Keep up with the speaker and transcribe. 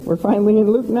We're finally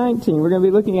in Luke 19. We're going to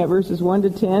be looking at verses 1 to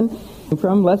 10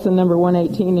 from lesson number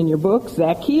 118 in your book.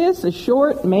 Zacchaeus, a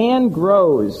short man,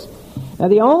 grows. Now,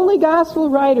 the only gospel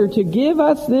writer to give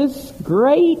us this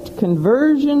great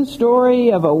conversion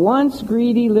story of a once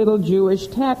greedy little Jewish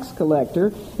tax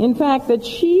collector, in fact, the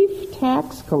chief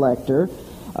tax collector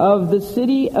of the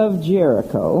city of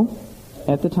Jericho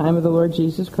at the time of the Lord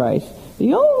Jesus Christ,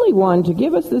 the only one to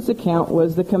give us this account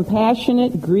was the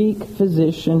compassionate Greek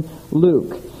physician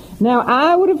Luke. Now,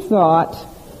 I would have thought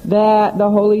that the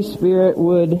Holy Spirit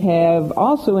would have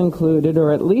also included,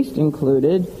 or at least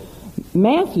included,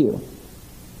 Matthew.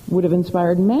 Would have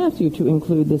inspired Matthew to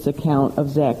include this account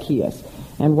of Zacchaeus.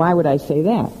 And why would I say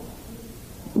that?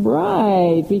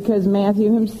 Right, because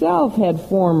Matthew himself had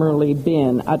formerly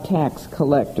been a tax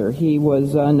collector. He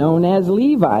was known as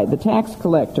Levi, the tax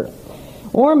collector.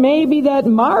 Or maybe that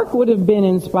Mark would have been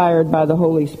inspired by the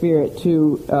Holy Spirit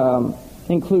to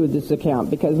include this account,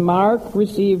 because Mark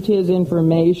received his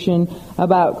information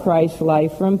about Christ's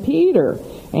life from Peter.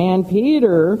 And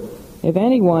Peter, if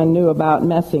anyone knew about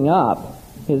messing up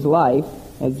his life,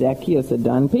 as Zacchaeus had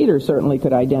done, Peter certainly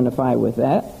could identify with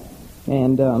that.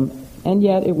 And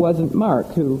yet it wasn't Mark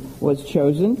who was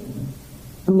chosen,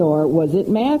 nor was it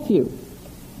Matthew.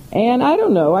 And I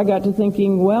don't know, I got to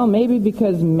thinking, well, maybe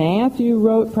because Matthew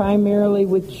wrote primarily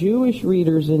with Jewish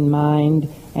readers in mind,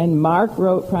 and Mark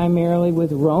wrote primarily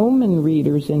with Roman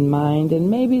readers in mind, and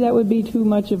maybe that would be too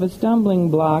much of a stumbling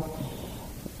block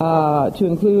to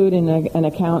include in an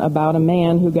account about a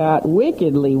man who got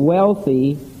wickedly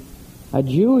wealthy, a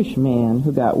Jewish man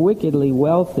who got wickedly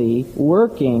wealthy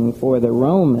working for the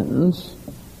Romans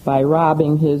by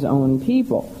robbing his own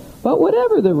people. But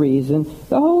whatever the reason,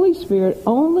 the Holy Spirit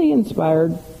only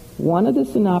inspired one of the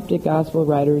synoptic gospel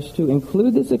writers to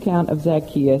include this account of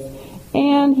Zacchaeus,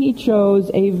 and he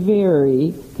chose a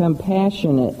very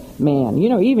compassionate man. You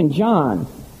know, even John,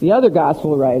 the other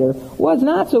gospel writer, was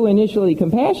not so initially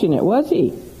compassionate, was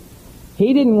he?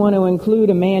 He didn't want to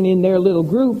include a man in their little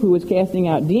group who was casting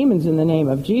out demons in the name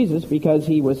of Jesus because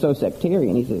he was so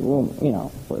sectarian. He said, well, you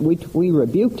know, we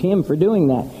rebuked him for doing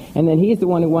that. And then he's the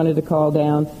one who wanted to call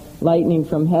down lightning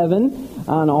from heaven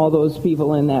on all those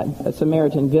people in that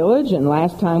Samaritan village. And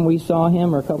last time we saw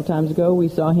him, or a couple times ago, we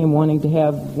saw him wanting to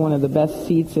have one of the best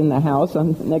seats in the house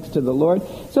next to the Lord.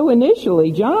 So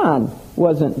initially, John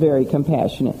wasn't very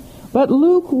compassionate, but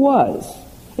Luke was.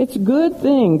 It's a good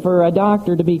thing for a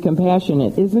doctor to be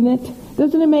compassionate, isn't it?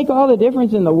 Doesn't it make all the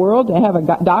difference in the world to have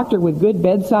a doctor with good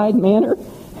bedside manner?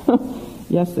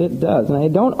 Yes, it does. And they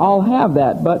don't all have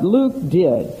that, but Luke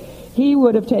did. He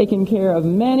would have taken care of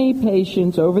many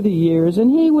patients over the years, and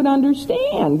he would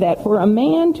understand that for a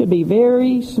man to be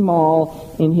very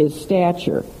small in his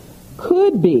stature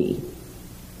could be,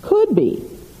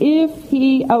 if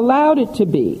he allowed it to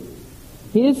be,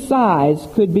 his size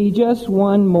could be just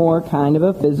one more kind of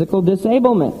a physical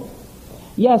disablement.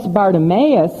 Yes,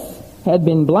 Bartimaeus had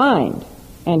been blind,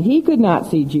 and he could not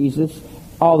see Jesus,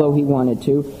 although he wanted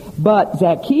to, but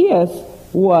Zacchaeus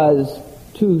was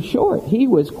too short. He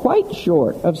was quite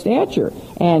short of stature,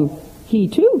 and he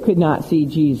too could not see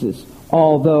Jesus,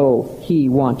 although he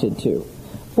wanted to.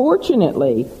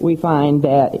 Fortunately, we find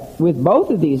that with both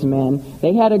of these men,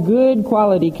 they had a good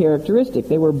quality characteristic.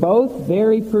 They were both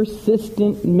very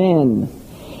persistent men.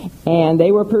 And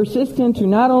they were persistent to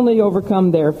not only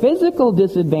overcome their physical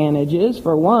disadvantages.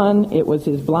 For one, it was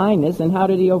his blindness. And how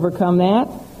did he overcome that?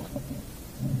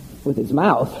 With his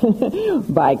mouth.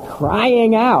 By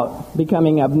crying out,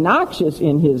 becoming obnoxious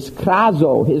in his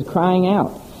krazo, his crying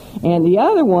out. And the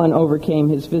other one overcame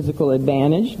his physical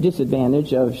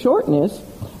disadvantage of shortness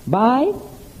by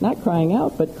not crying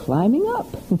out, but climbing up.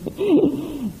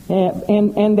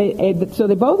 So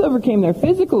they both overcame their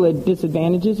physical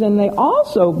disadvantages, and they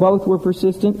also both were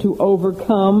persistent to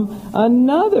overcome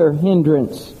another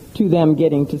hindrance to them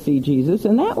getting to see Jesus,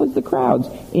 and that was the crowds.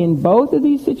 In both of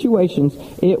these situations,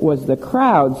 it was the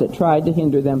crowds that tried to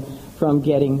hinder them from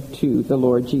getting to the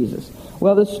Lord Jesus.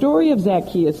 Well, the story of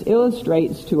Zacchaeus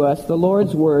illustrates to us the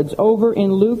Lord's words over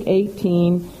in Luke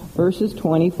 18, verses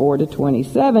 24 to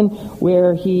 27,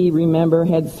 where he, remember,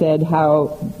 had said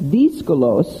how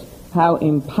dyskolos, how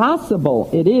impossible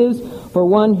it is for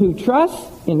one who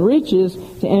trusts in riches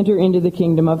to enter into the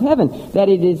kingdom of heaven. That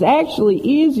it is actually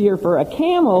easier for a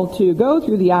camel to go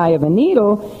through the eye of a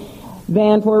needle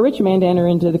than for a rich man to enter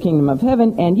into the kingdom of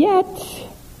heaven, and yet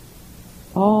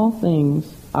all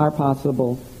things are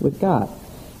possible with God.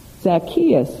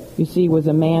 Zacchaeus, you see, was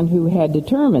a man who had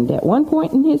determined at one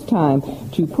point in his time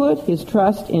to put his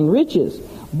trust in riches,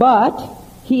 but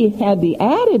he had the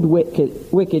added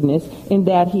wickedness in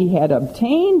that he had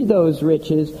obtained those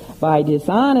riches by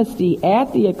dishonesty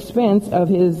at the expense of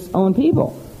his own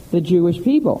people, the Jewish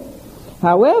people.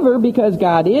 However, because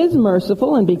God is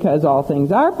merciful and because all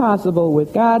things are possible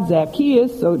with God,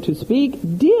 Zacchaeus, so to speak,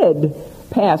 did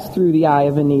pass through the eye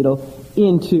of a needle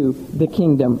into the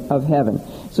kingdom of heaven.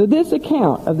 So this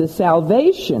account of the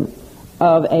salvation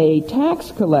of a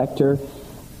tax collector,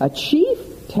 a chief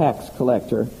tax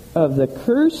collector of the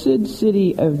cursed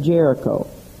city of Jericho,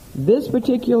 this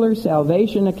particular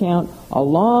salvation account,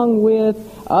 along with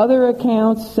other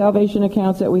accounts, salvation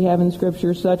accounts that we have in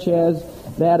Scripture, such as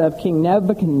that of King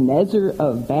Nebuchadnezzar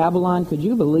of Babylon. Could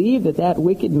you believe that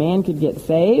wicked man could get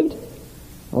saved?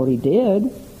 Well, he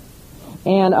did.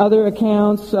 And other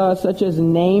accounts such as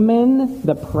Naaman,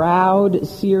 the proud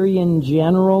Syrian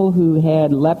general who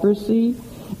had leprosy,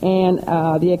 and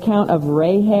the account of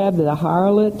Rahab the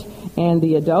harlot, and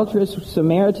the adulterous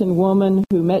Samaritan woman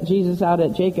who met Jesus out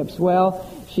at Jacob's well.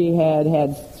 She had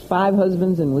 5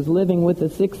 husbands and was living with the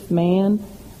 6th man.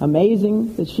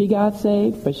 Amazing that she got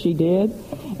saved, but she did.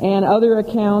 And other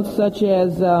accounts such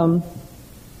as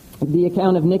the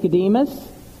account of Nicodemus,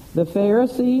 the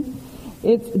Pharisee.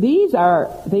 These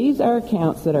are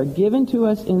accounts that are given to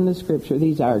us in the Scripture.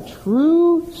 These are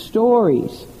true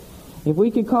stories. If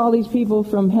we could call these people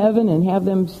from heaven and have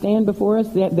them stand before us,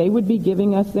 they would be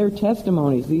giving us their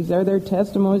testimonies. These are their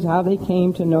testimonies, how they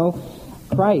came to know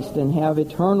Christ and have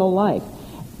eternal life.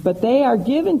 But they are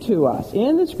given to us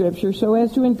in the Scripture so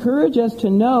as to encourage us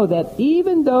to know that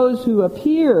even those who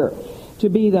appear to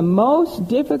be the most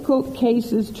difficult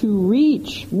cases to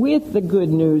reach with the good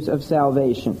news of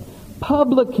salvation,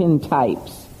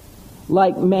 publican-types,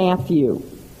 like Matthew,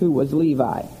 who was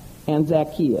Levi, and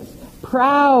Zacchaeus,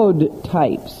 proud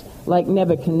types, like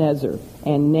Nebuchadnezzar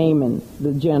and Naaman,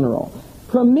 the general,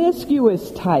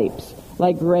 promiscuous-types,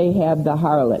 like Rahab the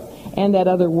harlot, and that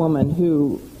other woman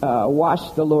who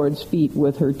washed the Lord's feet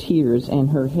with her tears and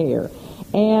her hair,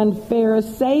 and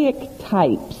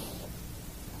pharisaic-types,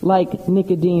 like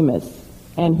Nicodemus.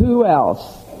 And who else?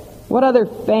 What other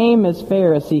famous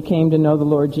Pharisee came to know the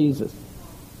Lord Jesus?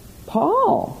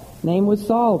 Paul. Name was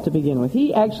Saul to begin with.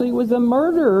 He actually was a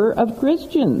murderer of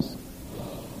Christians.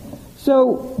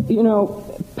 So,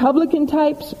 publican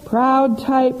types, proud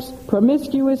types,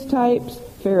 promiscuous types,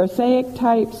 pharisaic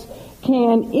types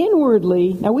can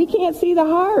inwardly, now we can't see the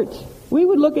heart. We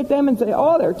would look at them and say,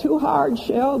 oh, they're too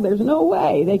hard-shelled. There's no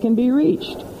way they can be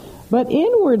reached. But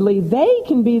inwardly, they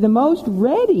can be the most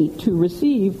ready to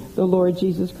receive the Lord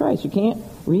Jesus Christ. You can't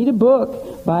read a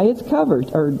book by its cover,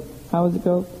 or how does it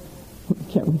go?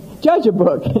 Judge a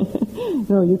book.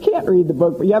 No, you can't read the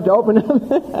book, but you have to open up.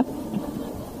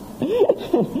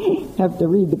 Have to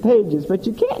read the pages, but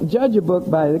you can't judge a book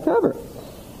by the cover.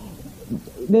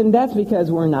 Then that's because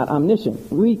we're not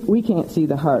omniscient. We can't see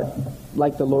the heart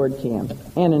like the Lord can.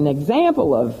 And an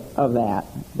example of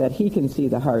that he can see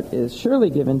the heart, is surely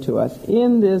given to us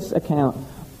in this account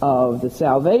of the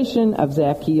salvation of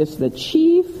Zacchaeus, the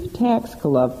chief tax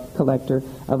collector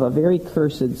of a very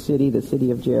cursed city, the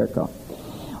city of Jericho.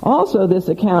 Also, this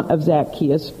account of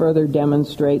Zacchaeus further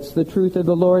demonstrates the truth of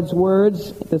the Lord's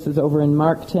words. This is over in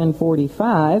Mark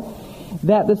 10:45,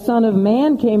 that the Son of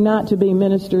Man came not to be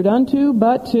ministered unto,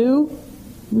 but to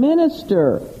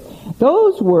minister.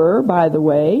 Those were, by the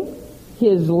way,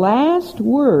 his last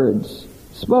words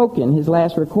spoken, his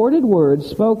last recorded words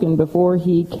spoken before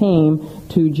he came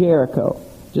to Jericho.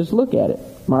 Just look at it.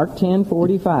 Mark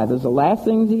 10:45. Those are the last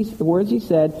words he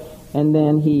said, and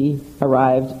then he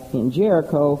arrived in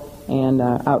Jericho, and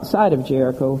outside of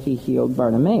Jericho he healed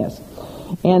Bartimaeus.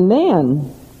 And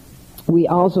then we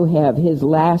also have his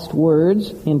last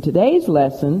words in today's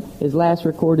lesson, his last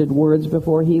recorded words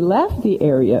before he left the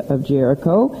area of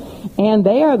Jericho, and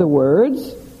they are the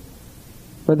words,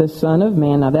 for the Son of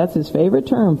Man, now that's his favorite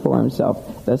term for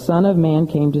himself, the Son of Man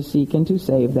came to seek and to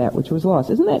save that which was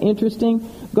lost. Isn't that interesting?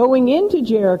 Going into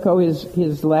Jericho,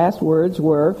 his last words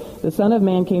were, the Son of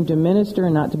Man came to minister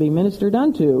and not to be ministered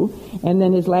unto. And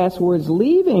then his last words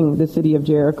leaving the city of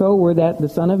Jericho were that the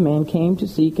Son of Man came to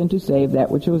seek and to save that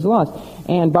which was lost.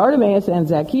 And Bartimaeus and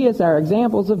Zacchaeus are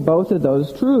examples of both of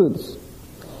those truths.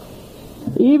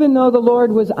 Even though the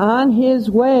Lord was on his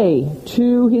way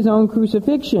to his own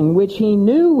crucifixion, which he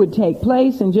knew would take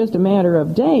place in just a matter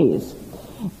of days,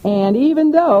 and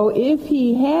even though if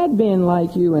he had been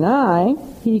like you and I,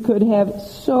 he could have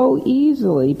so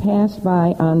easily passed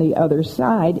by on the other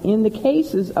side in the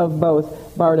cases of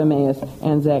both Bartimaeus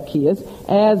and Zacchaeus,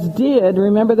 as did,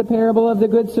 remember the parable of the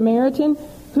Good Samaritan?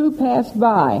 Who passed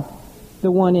by?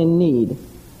 The one in need.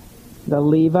 The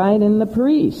Levite and the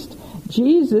priest.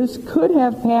 Jesus could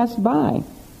have passed by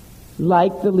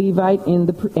like the Levite and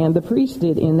the priest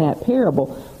did in that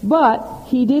parable. But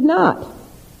he did not.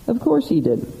 Of course he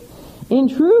didn't. In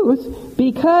truth,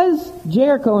 because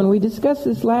Jericho, and we discussed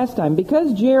this last time,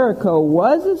 because Jericho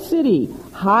was a city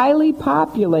highly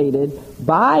populated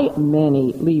by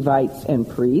many Levites and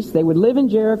priests, they would live in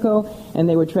Jericho and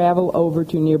they would travel over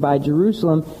to nearby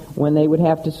Jerusalem when they would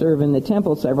have to serve in the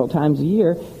temple several times a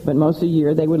year, but most of the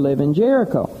year they would live in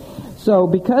Jericho. So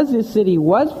because this city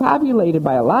was populated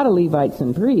by a lot of Levites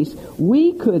and priests,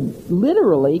 we could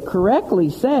literally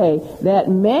correctly say that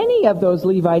many of those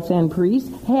Levites and priests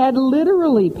had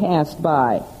literally passed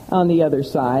by on the other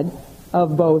side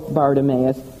of both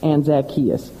Bartimaeus and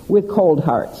Zacchaeus with cold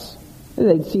hearts.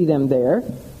 They'd see them there.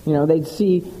 They'd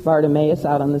see Bartimaeus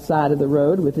out on the side of the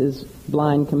road with his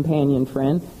blind companion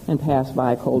friend and pass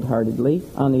by cold-heartedly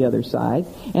on the other side.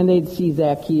 And they'd see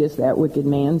Zacchaeus, that wicked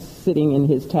man, sitting in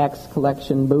his tax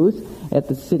collection booth at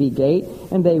the city gate,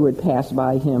 and they would pass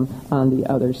by him on the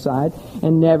other side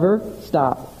and never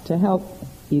stop to help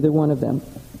either one of them.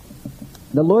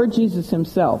 The Lord Jesus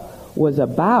himself was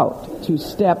about to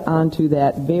step onto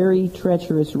that very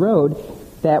treacherous road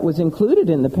that was included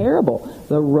in the parable,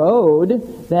 the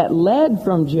road that led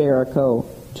from Jericho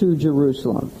to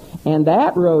Jerusalem. And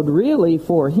that road really,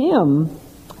 for him,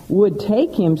 would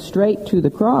take him straight to the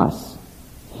cross.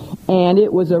 And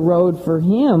it was a road for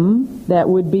him that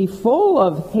would be full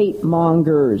of hate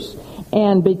mongers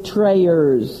and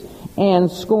betrayers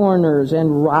and scorners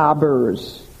and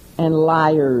robbers and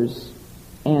liars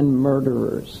and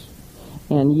murderers.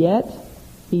 And yet,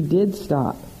 he did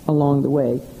stop along the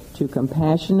way to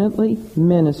compassionately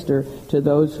minister to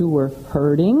those who were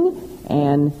hurting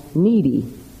and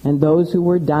needy and those who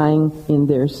were dying in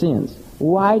their sins.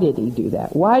 Why did he do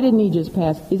that? Why didn't he just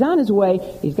pass? He's on his way.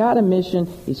 He's got a mission.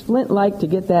 He's flint-like to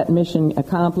get that mission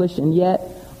accomplished, and yet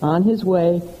on his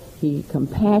way, he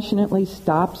compassionately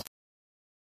stops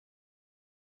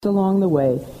along the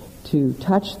way to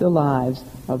touch the lives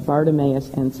of Bartimaeus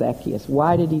and Zacchaeus.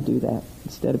 Why did he do that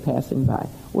instead of passing by?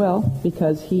 Well,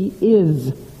 because he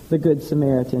is the Good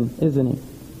Samaritan, isn't he?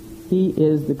 He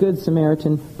is the Good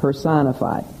Samaritan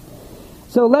personified.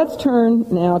 So let's turn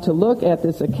now to look at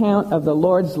this account of the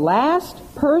Lord's last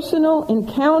personal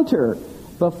encounter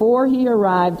before he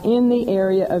arrived in the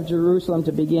area of Jerusalem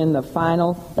to begin the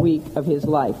final week of his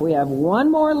life. We have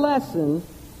one more lesson,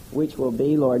 which will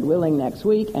be, Lord willing, next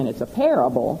week, and it's a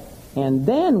parable, and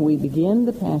then we begin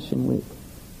the Passion Week.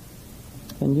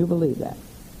 Can you believe that?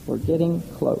 We're getting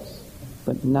close,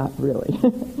 but not really.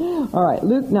 All right,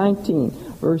 Luke 19,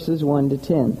 verses 1 to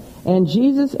 10. And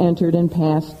Jesus entered and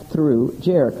passed through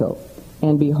Jericho.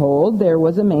 And behold, there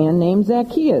was a man named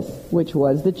Zacchaeus, which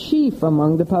was the chief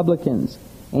among the publicans.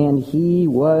 And he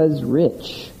was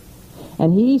rich.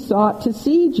 And he sought to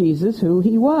see Jesus, who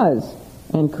he was,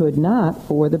 and could not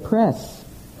for the press,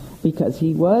 because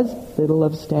he was little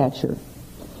of stature.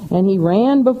 And he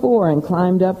ran before and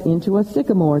climbed up into a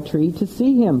sycamore tree to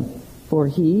see him, for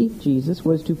he, Jesus,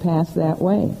 was to pass that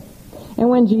way. And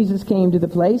when Jesus came to the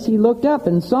place, he looked up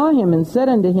and saw him and said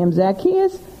unto him,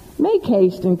 Zacchaeus, make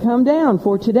haste and come down,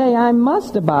 for today I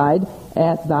must abide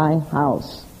at thy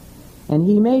house. And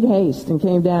he made haste and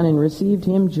came down and received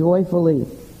him joyfully.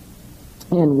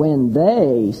 And when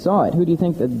they saw it, who do you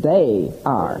think that they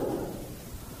are?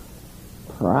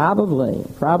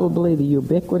 Probably the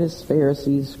ubiquitous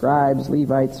Pharisees, scribes,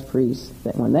 Levites, priests,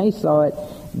 that when they saw it,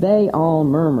 they all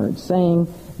murmured,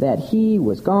 saying that he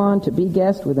was gone to be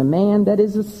guest with a man that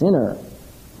is a sinner.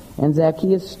 And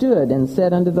Zacchaeus stood and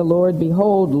said unto the Lord,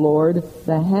 Behold, Lord,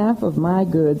 the half of my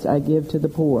goods I give to the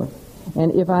poor.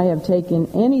 And if I have taken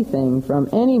anything from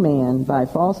any man by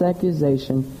false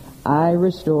accusation, I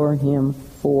restore him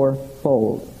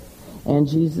fourfold. And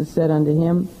Jesus said unto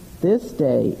him, This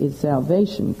day is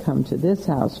salvation come to this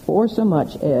house,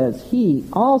 forsomuch as he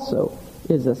also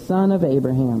is a son of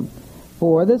Abraham.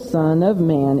 For the Son of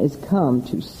Man is come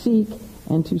to seek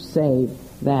and to save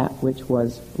that which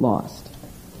was lost.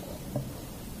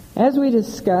 As we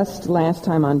discussed last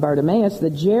time on Bartimaeus, the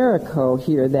Jericho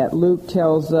here that Luke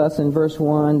tells us in verse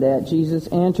 1 that Jesus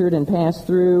entered and passed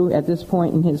through at this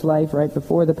point in his life right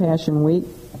before the Passion Week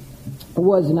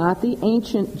was not the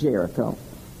ancient Jericho,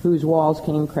 whose walls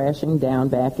came crashing down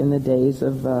back in the days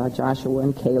of Joshua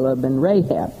and Caleb and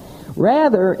Rahab.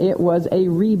 Rather, it was a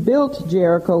rebuilt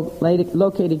Jericho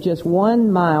located just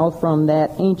 1 mile from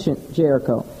that ancient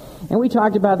Jericho. And we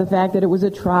talked about the fact that it was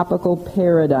a tropical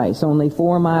paradise, only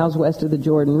 4 miles west of the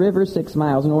Jordan River, 6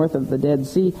 miles north of the Dead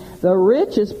Sea, the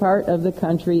richest part of the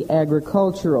country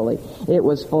agriculturally. It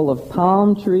was full of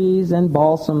palm trees and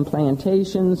balsam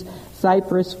plantations,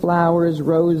 cypress flowers,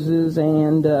 roses,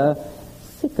 and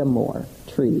sycamore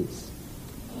trees.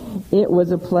 It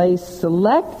was a place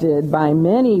selected by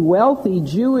many wealthy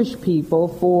Jewish people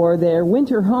for their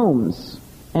winter homes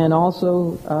and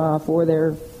also for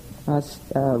their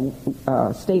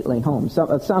stately homes.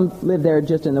 Some live there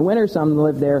just in the winter, some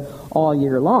live there all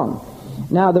year long.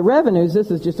 Now the revenues,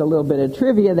 this is just a little bit of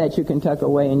trivia that you can tuck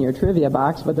away in your trivia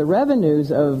box, but the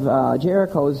revenues of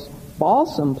Jericho's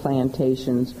balsam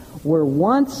plantations were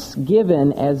once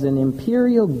given as an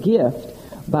imperial gift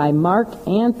by Mark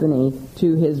Antony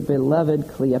to his beloved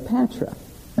Cleopatra.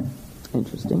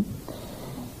 Interesting.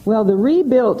 Well, the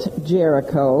rebuilt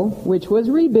Jericho, which was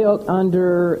rebuilt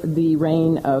under the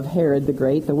reign of Herod the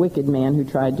Great, the wicked man who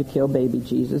tried to kill baby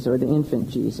Jesus, or the infant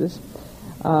Jesus,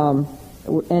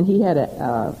 and he had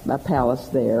a palace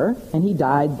there, and he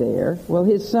died there. Well,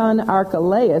 his son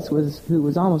Archelaus, who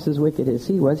was almost as wicked as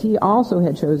he also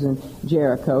had chosen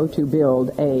Jericho to build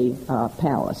a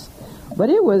palace. But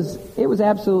it was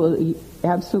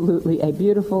absolutely a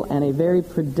beautiful and a very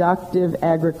productive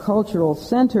agricultural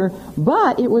center,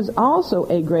 but it was also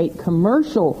a great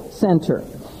commercial center.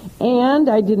 And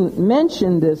I didn't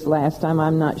mention this last time,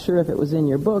 I'm not sure if it was in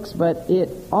your books, but it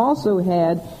also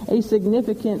had a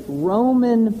significant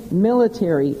Roman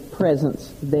military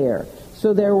presence there.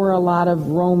 So there were a lot of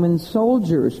Roman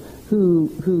soldiers who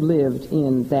lived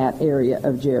in that area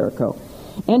of Jericho.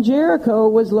 And Jericho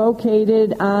was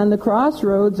located on the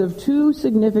crossroads of two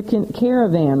significant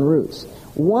caravan routes.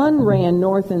 One ran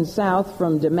north and south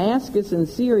from Damascus in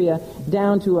Syria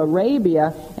down to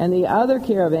Arabia, and the other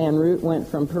caravan route went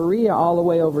from Perea all the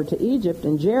way over to Egypt,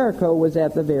 and Jericho was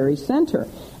at the very center.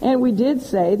 And we did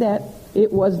say that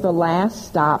it was the last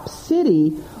stop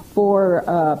city for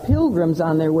pilgrims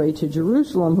on their way to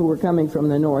Jerusalem who were coming from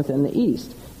the north and the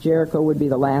east. Jericho would be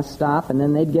the last stop, and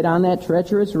then they'd get on that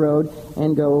treacherous road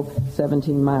and go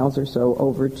 17 miles or so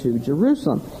over to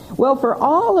Jerusalem. Well, for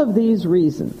all of these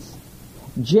reasons,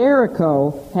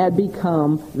 Jericho had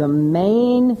become the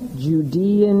main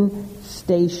Judean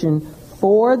station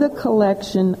for the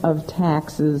collection of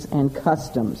taxes and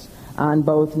customs on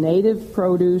both native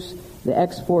produce, the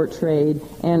export trade,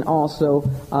 and also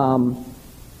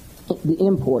the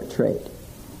import trade.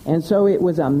 And so it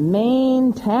was a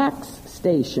main tax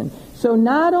station. So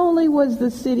not only was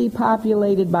the city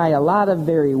populated by a lot of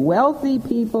very wealthy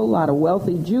people, a lot of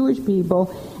wealthy Jewish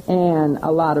people, and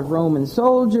a lot of Roman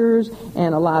soldiers,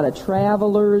 and a lot of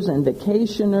travelers and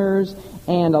vacationers,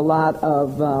 and a lot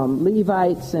of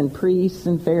Levites and priests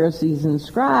and Pharisees and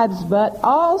scribes, but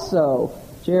also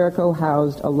Jericho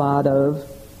housed a lot of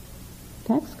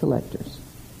tax collectors.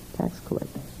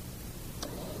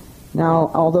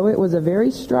 Now, although it was a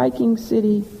very striking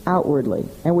city outwardly,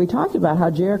 and we talked about how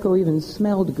Jericho even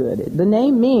smelled good. The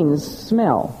name means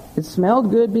smell. It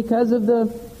smelled good because of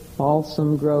the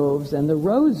balsam groves and the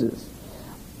roses.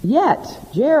 Yet,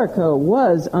 Jericho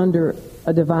was under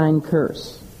a divine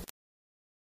curse.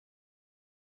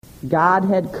 God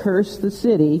had cursed the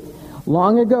city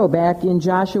long ago, back in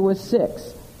Joshua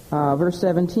 6, verse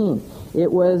 17.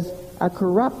 It was a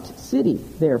corrupt city,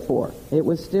 therefore. It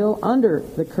was still under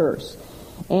the curse.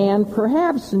 And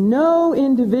perhaps no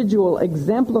individual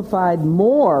exemplified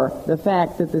more the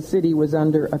fact that the city was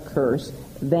under a curse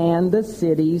than the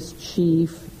city's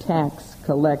chief tax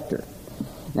collector.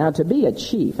 Now, to be a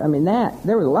chief,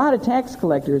 there were a lot of tax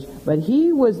collectors, but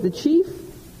he was the chief.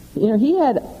 He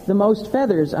had the most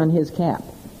feathers on his cap.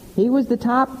 He was the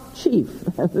top chief.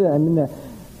 The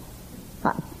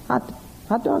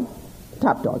hot dog?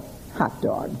 Top dog. Hot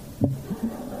dog.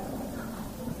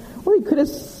 Well, he could have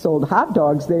sold hot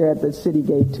dogs there at the city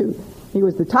gate, too. He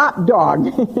was the top dog.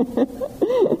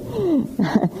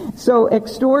 So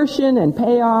extortion and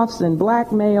payoffs and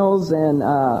blackmails and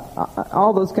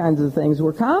all those kinds of things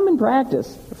were common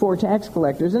practice for tax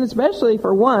collectors, and especially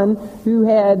for one who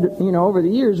had, over the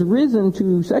years risen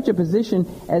to such a position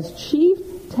as chief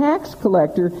tax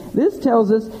collector. This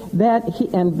tells us that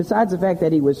and besides the fact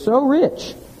that he was so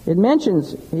rich, it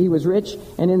mentions he was rich,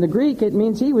 and in the Greek it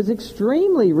means he was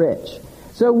extremely rich.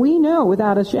 So we know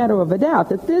without a shadow of a doubt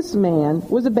that this man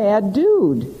was a bad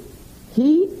dude.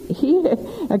 He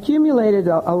accumulated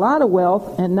a lot of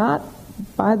wealth, and not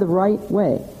by the right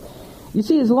way. You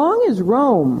see, as long as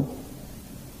Rome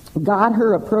got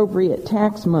her appropriate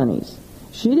tax monies,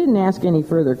 she didn't ask any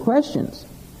further questions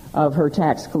of her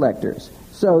tax collectors.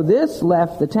 So this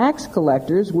left the tax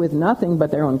collectors with nothing but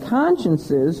their own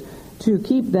consciences to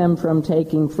keep them from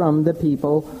taking from the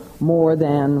people more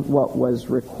than what was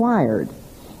required.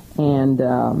 And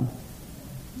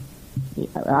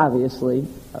obviously,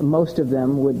 most of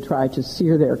them would try to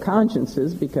sear their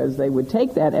consciences because they would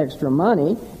take that extra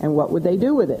money, and what would they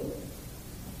do with it?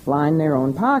 line their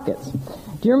own pockets.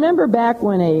 Do you remember back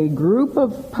when a group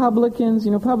of publicans,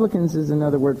 publicans is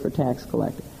another word for tax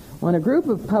collector, when a group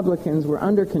of publicans were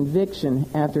under conviction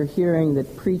after hearing the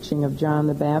preaching of John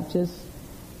the Baptist?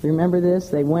 Remember this?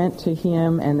 They went to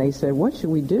him and they said, "What should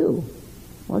we do?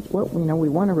 We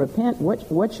want to repent.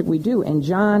 What should we do?" And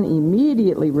John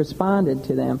immediately responded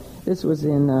to them. This was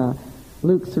in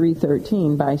Luke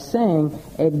 3:13 by saying,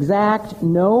 "Exact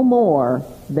no more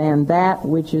than that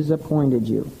which is appointed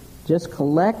you." Just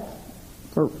collect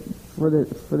for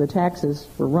the taxes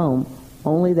for Rome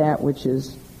only that which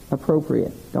is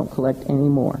appropriate. Don't collect any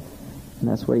more. And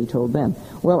that's what he told them.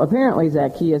 Well, apparently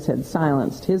Zacchaeus had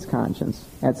silenced his conscience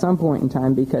at some point in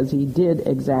time because he did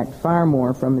exact far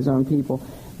more from his own people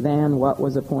than what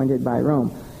was appointed by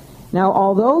Rome. Now,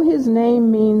 although his name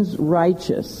means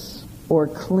righteous or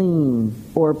clean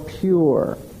or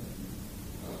pure,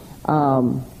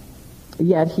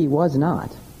 yet he was not.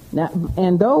 Now,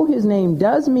 and though his name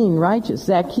does mean righteous,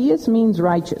 Zacchaeus means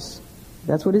righteous.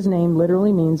 That's what his name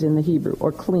literally means in the Hebrew,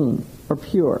 or clean, or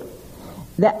pure.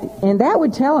 That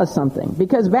would tell us something,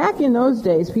 because back in those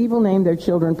days, people named their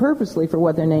children purposely for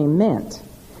what their name meant.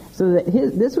 So that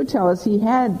this would tell us he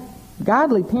had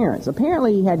godly parents.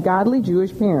 Apparently he had godly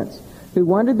Jewish parents who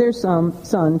wanted their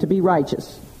son to be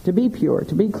righteous, to be pure,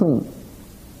 to be clean.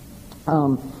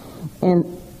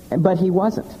 But he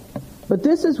wasn't. But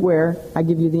this is where I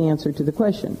give you the answer to the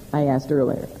question I asked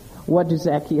earlier. What do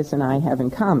Zacchaeus and I have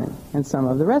in common? And some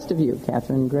of the rest of you.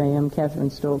 Catherine Graham, Catherine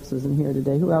Stoltz isn't here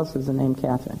today. Who else has the name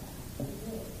Catherine?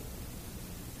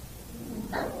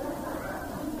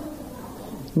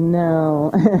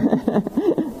 No.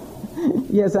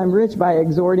 Yes, I'm rich by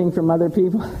exhorting from other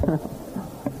people.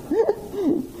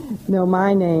 No,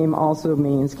 my name also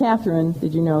means Catherine.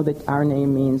 Did you know that our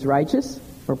name means righteous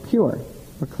or pure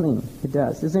or clean? It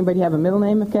does. Does anybody have a middle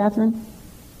name of Catherine?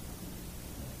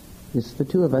 Just the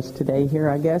two of us today here,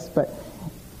 I guess. But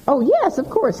oh yes, of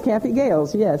course, Kathy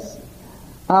Gales. Yes,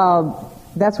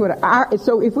 that's what.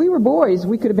 So if we were boys,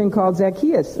 we could have been called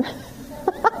Zacchaeus,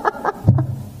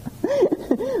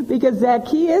 because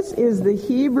Zacchaeus is the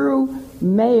Hebrew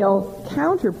male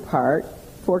counterpart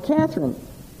for Catherine.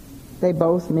 They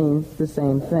both mean the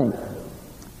same thing,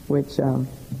 which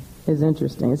is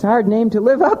interesting. It's a hard name to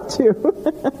live up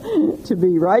to, to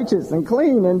be righteous and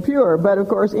clean and pure. But of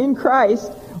course, in Christ,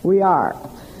 we are.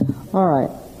 All right.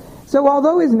 So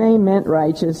although his name meant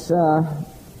righteous,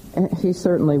 he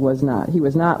certainly was not. He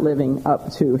was not living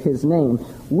up to his name,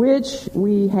 which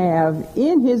we have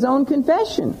in his own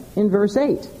confession in verse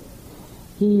 8.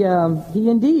 He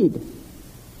indeed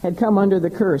had come under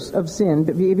the curse of sin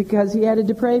because he had a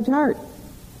depraved heart.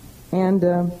 And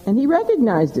he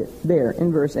recognized it there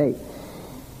in verse 8.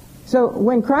 So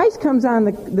when Christ comes on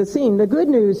the scene, the good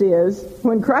news is,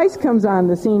 when Christ comes on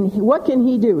the scene, what can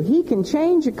he do? He can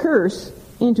change a curse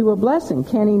into a blessing,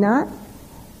 can he not?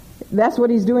 That's what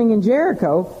he's doing in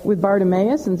Jericho with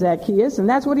Bartimaeus and Zacchaeus, and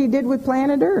that's what he did with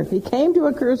planet Earth. He came to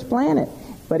a cursed planet,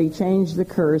 but he changed the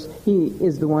curse. He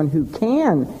is the one who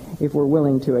can, if we're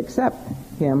willing to accept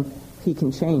him, he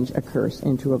can change a curse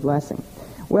into a blessing.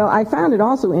 Well, I found it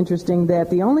also interesting that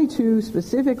the only two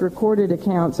specific recorded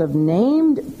accounts of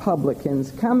named publicans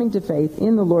coming to faith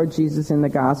in the Lord Jesus in the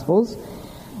Gospels,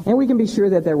 and we can be sure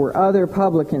that there were other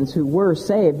publicans who were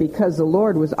saved because the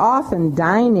Lord was often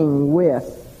dining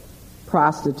with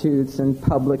prostitutes and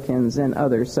publicans and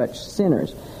other such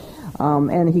sinners.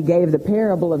 And he gave the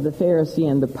parable of the Pharisee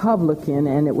and the publican,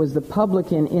 and it was the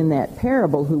publican in that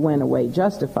parable who went away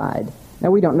justified. Now,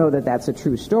 we don't know that that's a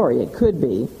true story. It could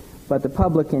be. But the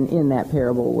publican in that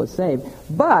parable was saved.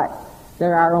 But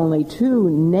there are only two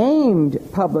named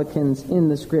publicans in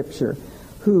the Scripture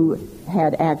who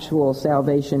had actual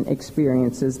salvation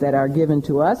experiences that are given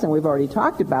to us, and we've already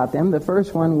talked about them. The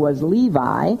first one was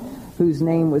Levi, whose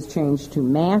name was changed to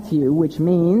Matthew, which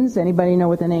means, anybody know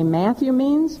what the name Matthew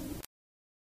means?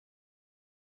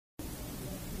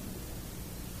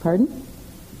 Pardon?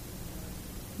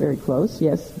 Very close,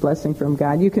 yes. Blessing from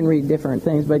God. You can read different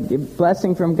things, but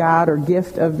blessing from God or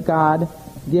gift of God,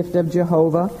 gift of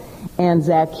Jehovah. And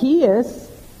Zacchaeus,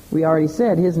 we already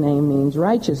said his name means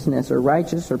righteousness or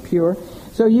righteous or pure.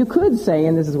 So you could say,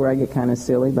 and this is where I get kind of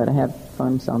silly, but I have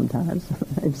fun sometimes.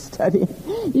 I'm studying.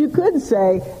 You could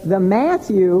say the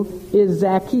Matthew is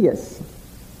Zacchaeus.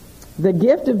 The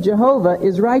gift of Jehovah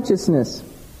is righteousness.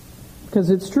 Because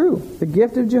it's true. The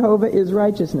gift of Jehovah is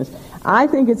righteousness. I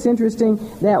think it's interesting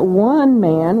that one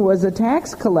man was a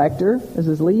tax collector, this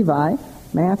is Levi,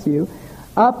 Matthew,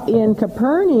 up in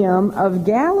Capernaum of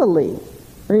Galilee.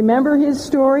 Remember his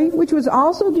story, which was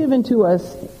also given to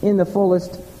us in the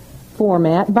fullest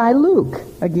format by Luke.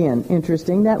 Again,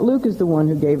 interesting that Luke is the one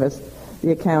who gave us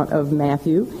the account of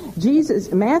Matthew.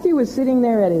 Matthew was sitting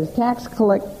there at his tax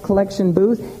collection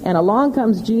booth, and along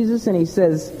comes Jesus, and he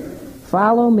says,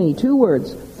 "Follow me." 2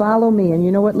 words, "Follow me." And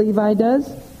you know what Levi does?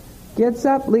 Gets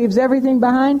up, leaves everything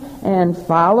behind, and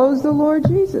follows the Lord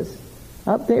Jesus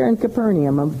up there in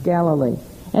Capernaum of Galilee.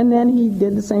 And then he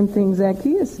did the same thing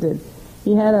Zacchaeus did.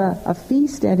 He had a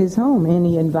feast at his home, and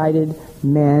he invited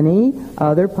many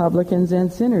other publicans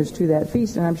and sinners to that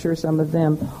feast, and I'm sure some of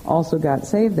them also got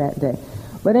saved that day.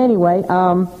 But anyway,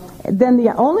 then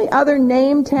the only other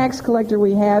named tax collector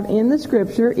we have in the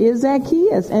Scripture is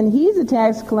Zacchaeus, and he's a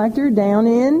tax collector down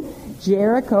in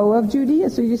Jericho of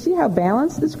Judea. So you see how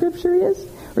balanced the Scripture is?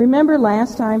 Remember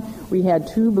last time we had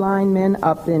 2 blind men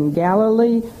up in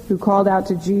Galilee who called out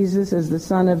to Jesus as the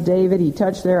Son of David. He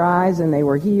touched their eyes and they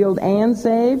were healed and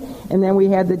saved. And then we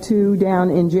had the 2 down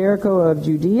in Jericho of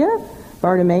Judea,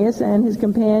 Bartimaeus and his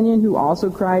companion, who also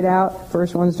cried out,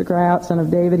 first ones to cry out, Son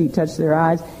of David. He touched their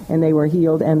eyes and they were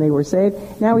healed and they were saved.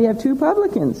 Now we have 2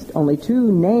 publicans, only 2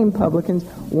 named publicans,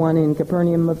 one in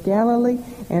Capernaum of Galilee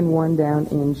and one down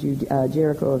in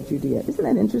Jericho of Judea. Isn't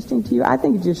that interesting to you? I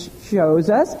think it just shows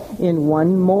us in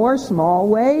one more small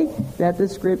way that the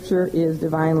Scripture is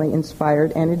divinely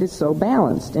inspired, and it is so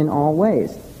balanced in all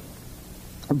ways.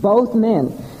 Both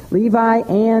men, Levi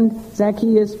and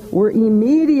Zacchaeus, were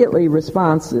immediately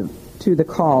responsive to the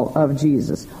call of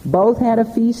Jesus. Both had a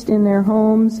feast in their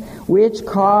homes, which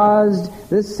caused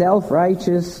the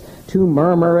self-righteous to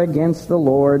murmur against the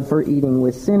Lord for eating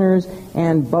with sinners,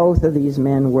 and both of these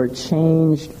men were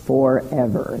changed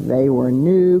forever. They were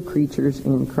new creatures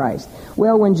in Christ.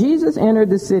 Well, when Jesus entered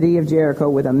the city of Jericho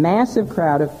with a massive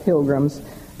crowd of pilgrims,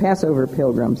 Passover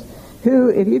pilgrims, who,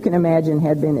 if you can imagine,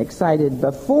 had been excited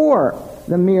before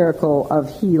the miracle of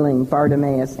healing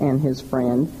Bartimaeus and his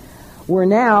friend, were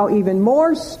now even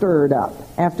more stirred up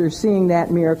after seeing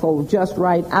that miracle just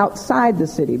right outside the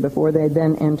city before they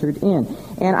then entered in.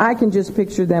 And I can just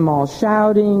picture them all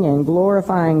shouting and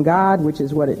glorifying God, which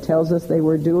is what it tells us they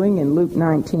were doing in Luke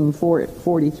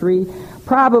 19:43,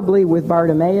 probably with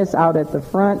Bartimaeus out at the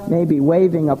front, maybe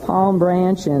waving a palm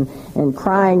branch and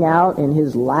crying out in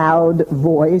his loud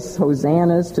voice,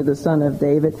 "Hosannas to the Son of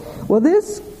David." Well,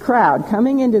 this crowd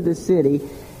coming into the city,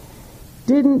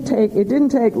 it didn't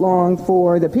take long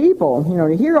for the people,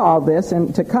 to hear all this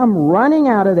and to come running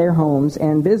out of their homes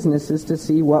and businesses to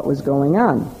see what was going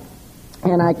on.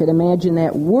 And I could imagine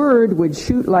that word would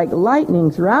shoot like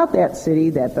lightning throughout that city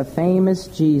that the famous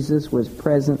Jesus was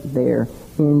present there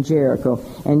in Jericho.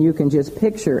 And you can just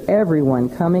picture everyone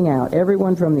coming out,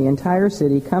 everyone from the entire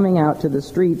city coming out to the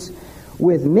streets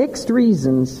with mixed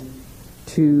reasons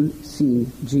to see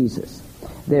Jesus.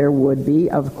 There would be,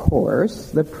 of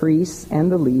course, the priests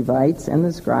and the Levites and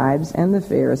the scribes and the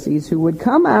Pharisees who would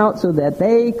come out so that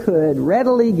they could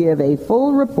readily give a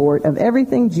full report of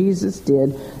everything Jesus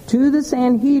did to the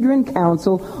Sanhedrin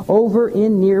council over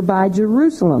in nearby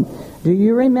Jerusalem. Do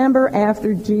you remember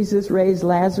after Jesus raised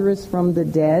Lazarus from the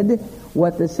dead,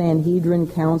 what the Sanhedrin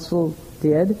council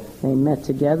did? They met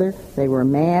together, they were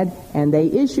mad, and they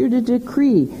issued a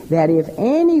decree that if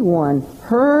anyone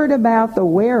heard about the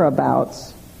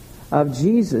whereabouts of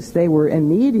Jesus, they were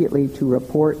immediately to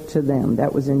report to them.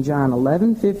 That was in John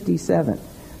 11:57.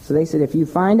 So they said, if you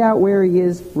find out where he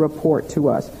is, report to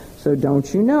us. So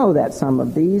don't you know that some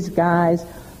of these guys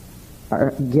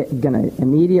are going to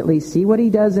immediately see what he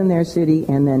does in their city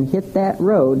and then hit that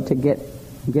road to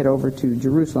get over to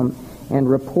Jerusalem and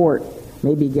report,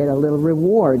 maybe get a little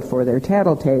reward for their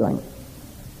tattletaling.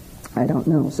 I don't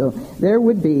know. So there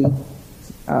would be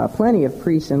plenty of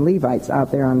priests and Levites out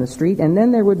there on the street, and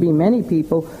then there would be many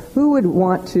people who would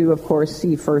want to, of course,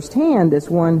 see firsthand this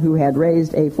one who had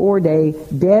raised a 4-day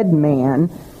dead man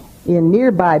in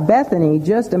nearby Bethany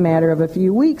just a matter of a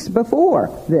few weeks before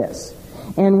this.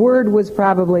 And word was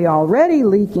probably already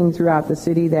leaking throughout the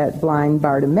city that blind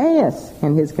Bartimaeus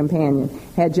and his companion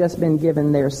had just been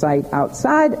given their sight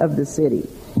outside of the city.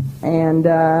 And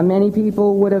many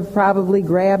people would have probably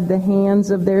grabbed the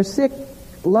hands of their sick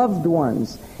loved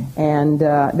ones and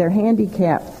their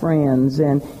handicapped friends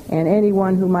and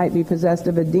anyone who might be possessed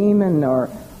of a demon or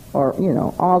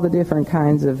all the different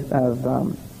kinds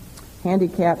of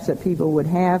handicaps that people would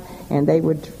have, and they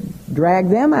would drag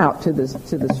them out to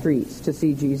the streets to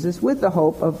see Jesus with the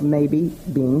hope of maybe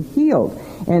being healed.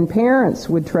 And parents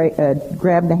would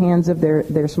grab the hands of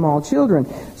their small children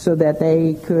so that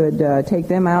they could take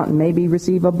them out and maybe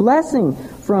receive a blessing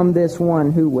from this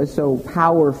one who was so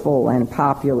powerful and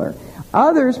popular.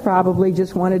 Others probably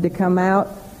just wanted to come out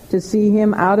to see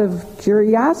him out of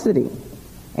curiosity.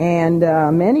 And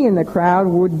many in the crowd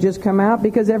would just come out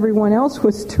because everyone else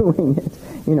was doing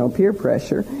it, peer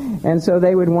pressure. And so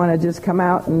they would want to just come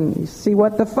out and see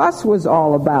what the fuss was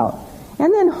all about.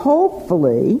 And then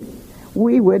hopefully,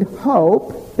 we would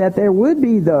hope that there would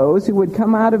be those who would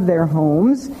come out of their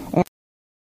homes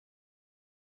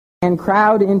and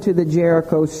crowd into the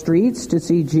Jericho streets to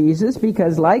see Jesus,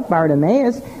 because like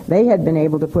Bartimaeus, they had been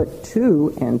able to put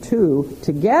 2 and 2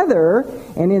 together,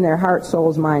 and in their heart,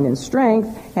 souls, mind, and strength,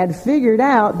 had figured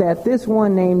out that this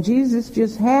one named Jesus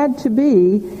just had to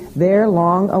be their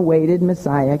long-awaited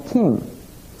Messiah King.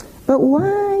 But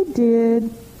why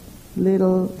did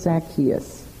little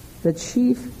Zacchaeus, the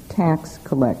chief tax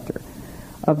collector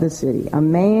of the city, a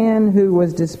man who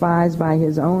was despised by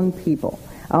his own people,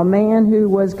 a man who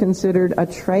was considered a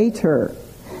traitor,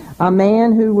 a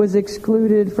man who was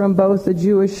excluded from both the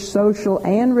Jewish social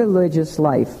and religious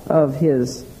life of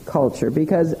his culture,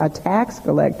 because a tax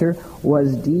collector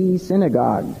was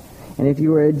de-synagogued. And if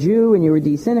you were a Jew and you were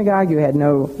de-synagogued, you had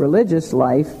no religious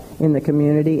life in the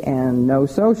community and no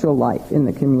social life in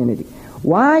the community.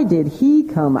 Why did he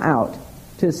come out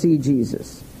to see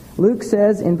Jesus? Luke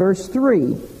says in verse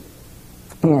 3,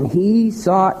 and he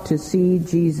sought to see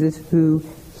Jesus who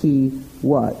he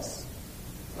was.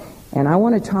 And I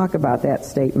want to talk about that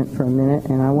statement for a minute,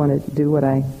 and I want to do what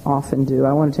I often do.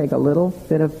 I want to take a little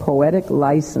bit of poetic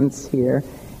license here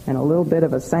and a little bit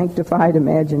of a sanctified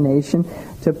imagination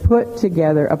to put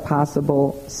together a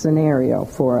possible scenario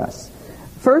for us.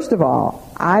 First of all,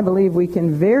 I believe we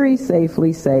can very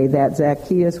safely say that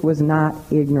Zacchaeus was not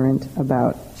ignorant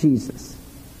about Jesus.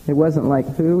 It wasn't like,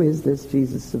 who is this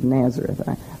Jesus of Nazareth?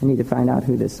 I need to find out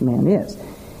who this man is.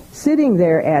 Sitting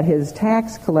there at his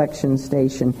tax collection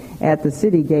station at the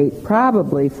city gate,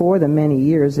 probably for the many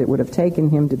years it would have taken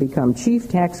him to become chief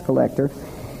tax collector,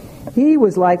 he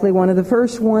was likely one of the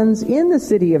first ones in the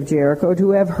city of Jericho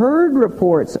to have heard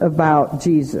reports about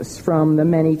Jesus from the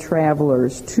many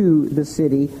travelers to the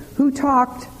city who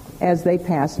talked as they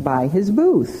passed by his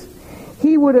booth.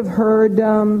 He would have heard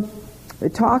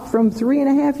talk from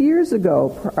 3.5 years ago,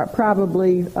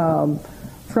 probably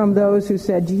from those who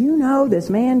said, do you know this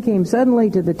man came suddenly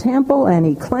to the temple and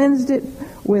he cleansed it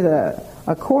with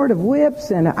a cord of whips,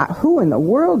 and who in the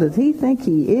world does he think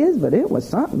he is? But it was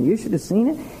something. You should have seen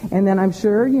it. And then I'm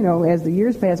sure, as the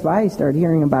years passed by, he started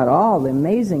hearing about all the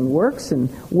amazing works and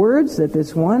words that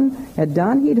this one had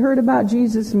done. He'd heard about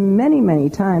Jesus many, many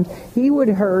times. He would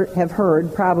have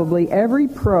heard probably every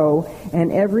pro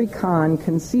and every con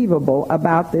conceivable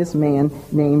about this man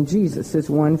named Jesus, this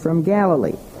one from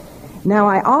Galilee. Now,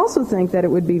 I also think that it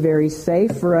would be very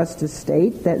safe for us to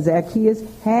state that Zacchaeus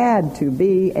had to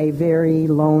be a very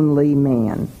lonely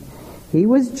man. He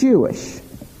was Jewish,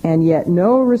 and yet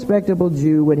no respectable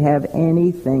Jew would have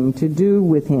anything to do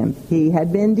with him. He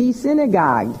had been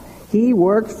de-synagogued. He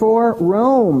worked for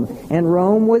Rome, and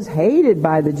Rome was hated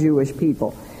by the Jewish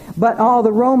people. But all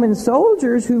the Roman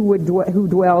soldiers who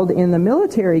dwelled in the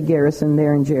military garrison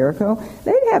there in Jericho,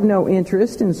 they'd have no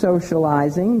interest in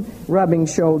socializing, rubbing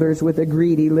shoulders with a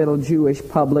greedy little Jewish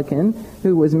publican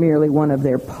who was merely one of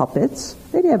their puppets.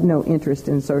 They'd have no interest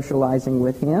in socializing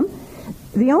with him.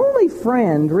 The only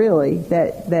friend, really,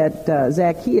 that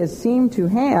Zacchaeus seemed to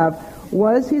have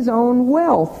was his own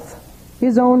wealth,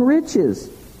 his own riches.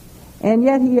 And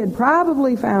yet he had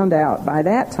probably found out by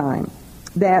that time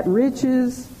that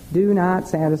riches do not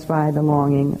satisfy the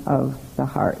longing of the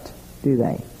heart, do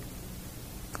they?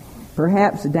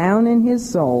 Perhaps down in his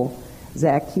soul,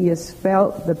 Zacchaeus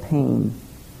felt the pain,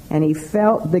 and he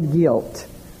felt the guilt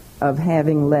of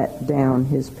having let down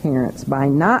his parents by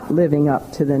not living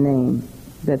up to the name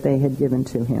that they had given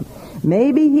to him.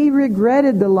 Maybe he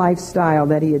regretted the lifestyle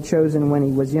that he had chosen when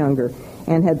he was younger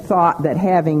and had thought that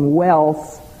having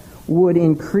wealth would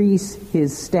increase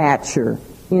his stature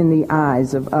in the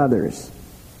eyes of others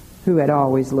who had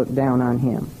always looked down on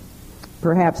him.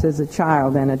 Perhaps as a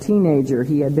child and a teenager,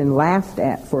 he had been laughed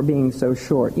at for being so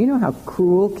short. You know how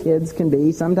cruel kids can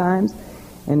be sometimes,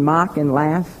 and mock and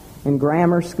laugh in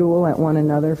grammar school at one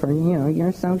another for,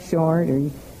 you're so short, or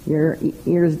your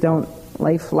ears don't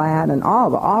lay flat, and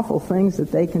all the awful things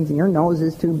that they can, your nose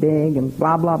is too big, and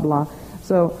blah, blah, blah.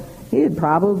 So he had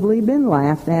probably been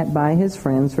laughed at by his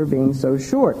friends for being so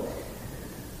short.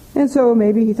 And so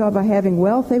maybe he thought by having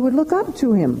wealth they would look up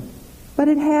to him. But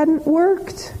it hadn't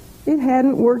worked. It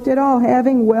hadn't worked at all.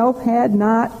 Having wealth had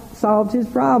not solved his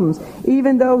problems.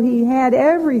 Even though he had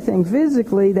everything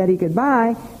physically that he could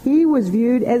buy, he was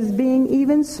viewed as being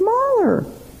even smaller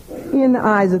in the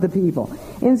eyes of the people.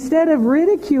 Instead of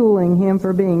ridiculing him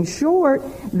for being short,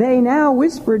 they now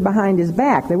whispered behind his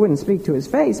back. They wouldn't speak to his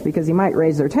face because he might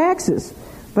raise their taxes.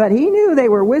 But he knew they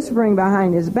were whispering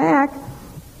behind his back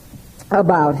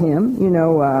about him,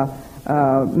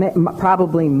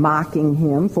 probably mocking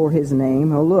him for his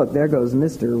name. Oh, look, there goes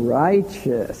Mr.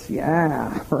 Righteous.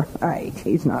 Yeah, right.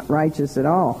 He's not righteous at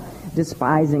all.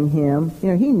 Despising him.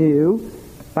 He knew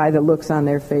by the looks on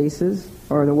their faces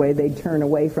or the way they'd turn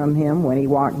away from him when he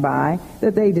walked by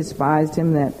that they despised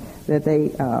him, that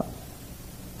they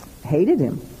hated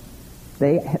him.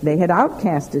 They had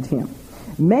outcasted him.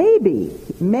 Maybe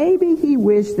he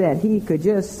wished that he could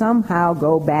just somehow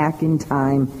go back in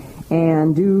time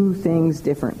and do things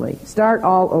differently. Start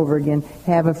all over again.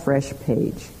 Have a fresh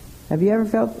page. Have you ever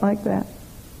felt like that?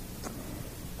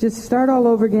 Just start all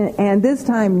over again, and this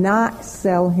time not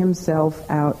sell himself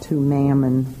out to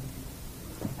mammon.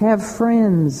 Have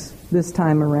friends this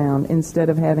time around instead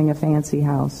of having a fancy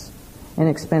house and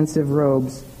expensive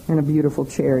robes and a beautiful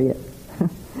chariot.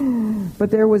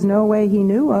 But there was no way he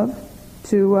knew of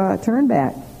to turn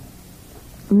back.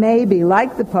 Maybe,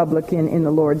 like the publican in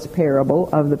the Lord's parable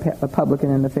of the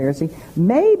publican and the Pharisee,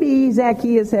 maybe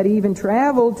Zacchaeus had even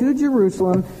traveled to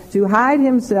Jerusalem to hide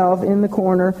himself in the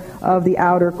corner of the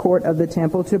outer court of the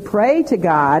temple to pray to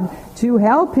God to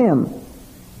help him,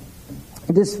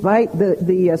 despite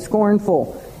the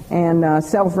scornful and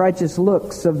self-righteous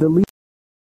looks of the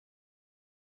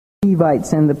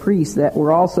Levites and the priests that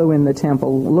were also in the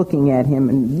temple looking at him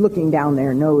and looking down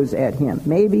their nose at him.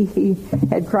 Maybe he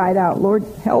had cried out, "Lord,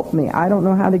 help me. I don't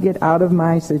know how to get out of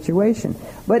my situation."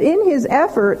 But in his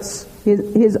efforts,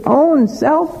 his own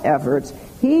self-efforts,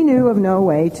 he knew of no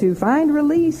way to find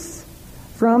release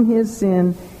from his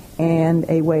sin and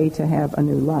a way to have a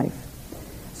new life.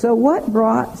 So what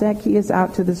brought Zacchaeus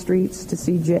out to the streets to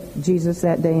see Jesus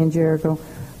that day in Jericho?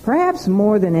 Perhaps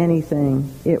more than anything,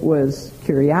 it was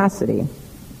curiosity.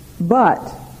 But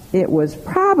it was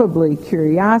probably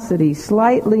curiosity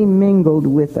slightly mingled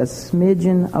with a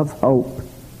smidgen of hope.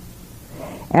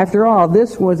 After all,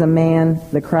 this was a man,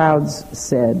 the crowds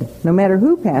said, no matter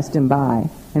who passed him by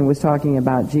and was talking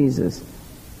about Jesus,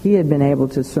 he had been able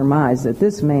to surmise that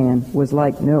this man was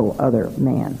like no other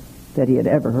man that he had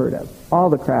ever heard of.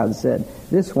 All the crowd said,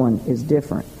 this one is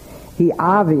different. He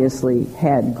obviously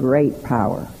had great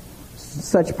power,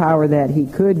 such power that he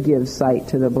could give sight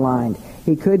to the blind.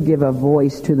 He could give a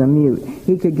voice to the mute.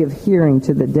 He could give hearing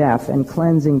to the deaf and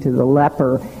cleansing to the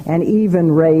leper and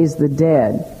even raise the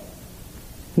dead.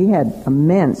 He had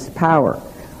immense power.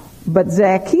 But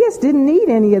Zacchaeus didn't need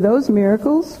any of those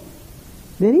miracles,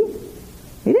 did he?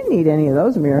 He didn't need any of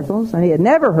those miracles. And he had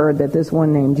never heard that this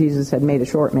one named Jesus had made a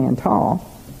short man tall.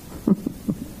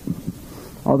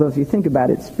 Although if you think about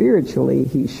it spiritually,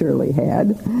 he surely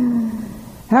had.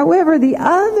 However, the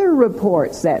other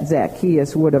reports that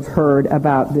Zacchaeus would have heard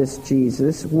about this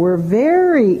Jesus were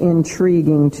very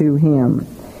intriguing to him.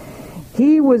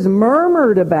 He was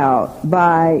murmured about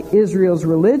by Israel's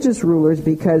religious rulers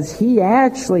because he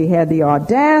actually had the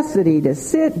audacity to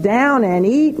sit down and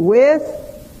eat with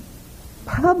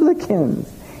publicans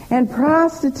and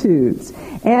prostitutes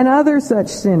and other such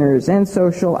sinners and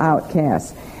social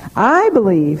outcasts. I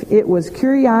believe it was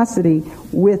curiosity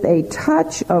with a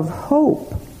touch of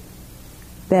hope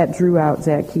that drew out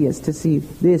Zacchaeus to see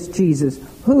this Jesus,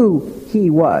 who he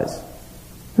was,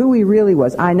 who he really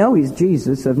was. I know he's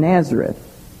Jesus of Nazareth,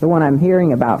 the one I'm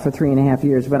hearing about for 3.5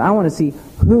 years, but I want to see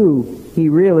who he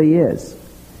really is.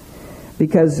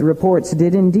 Because reports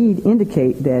did indeed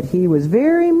indicate that he was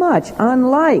very much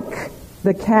unlike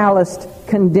the calloused,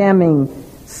 condemning,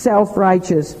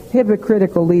 self-righteous,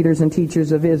 hypocritical leaders and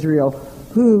teachers of Israel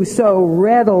who so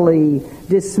readily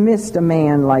dismissed a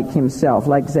man like himself,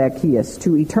 like Zacchaeus,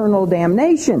 to eternal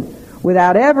damnation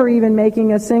without ever even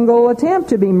making a single attempt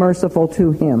to be merciful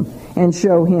to him and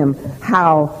show him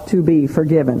how to be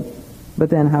forgiven. But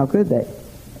then how could they?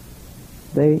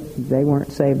 They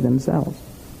weren't saved themselves.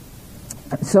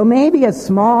 So maybe a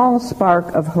small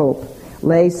spark of hope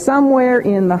lay somewhere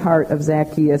in the heart of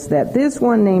Zacchaeus that this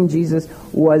one named Jesus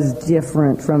was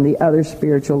different from the other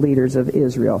spiritual leaders of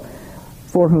Israel,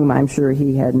 for whom I'm sure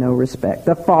he had no respect.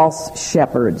 The false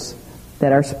shepherds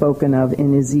that are spoken of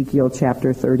in Ezekiel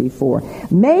chapter 34.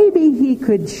 Maybe he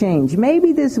could change.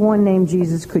 Maybe this one named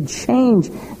Jesus could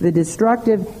change the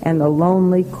destructive and the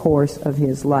lonely course of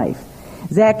his life.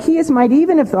 Zacchaeus might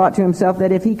even have thought to himself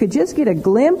that if he could just get a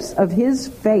glimpse of his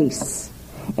face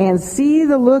and see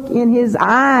the look in his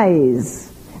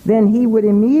eyes, then he would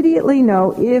immediately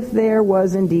know if there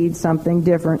was indeed something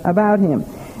different about him.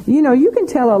 You know, you can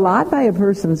tell a lot by a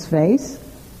person's face.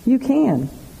 You can.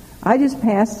 I just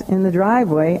passed in the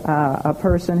driveway a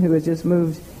person who has just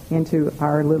moved into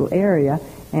our little area,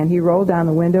 And he rolled down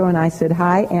the window, and I said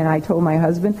hi, and I told my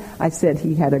husband, I said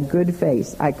he had a good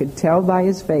face. I could tell by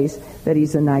his face that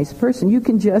he's a nice person. You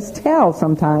can just tell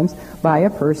sometimes by a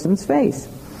person's face.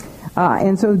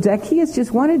 And so Zacchaeus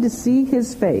just wanted to see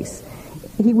his face.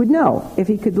 He would know, if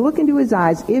he could look into his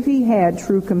eyes, if he had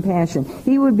true compassion.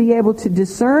 He would be able to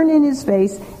discern in his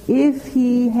face if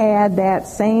he had that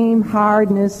same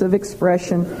hardness of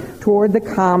expression toward the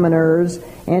commoners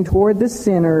and toward the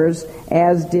sinners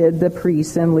as did the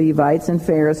priests and Levites and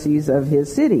Pharisees of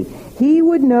his city. He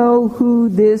would know who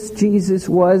this Jesus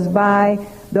was by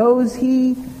those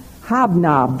he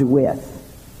hobnobbed with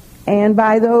and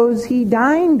by those he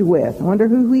dined with. I wonder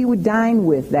who he would dine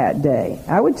with that day.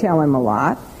 I would tell him a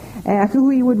lot. Who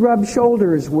he would rub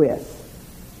shoulders with.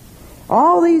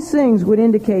 All these things would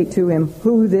indicate to him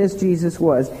who this Jesus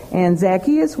was. And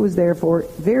Zacchaeus was therefore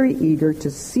very eager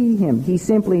to see him. He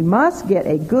simply must get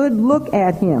a good look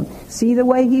at him. See the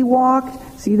way he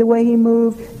walked, see the way he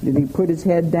moved. Did he put his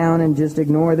head down and just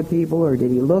ignore the people, or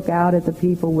did he look out at the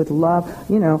people with love?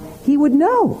 He would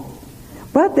know.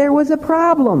 But there was a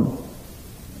problem.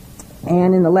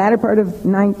 And in the latter part of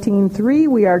 19:3,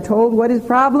 we are told what his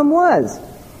problem was.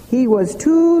 He was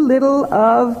too little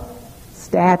of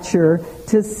stature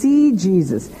to see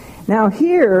Jesus. Now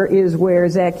here is where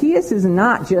Zacchaeus is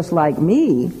not just like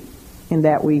me, in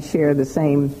that we share the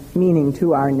same meaning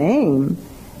to our name.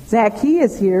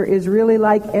 Zacchaeus here is really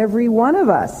like every one of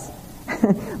us.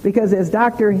 Because as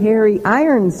Dr. Harry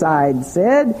Ironside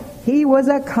said, he was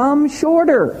a come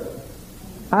shorter.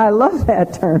 I love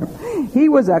that term. He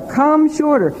was a come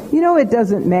shorter. It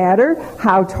doesn't matter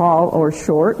how tall or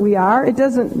short we are. It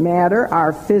doesn't matter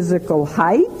our physical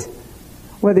height.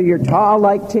 Whether you're tall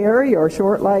like Terry or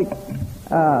short like...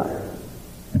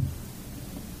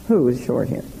 who is short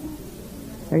here?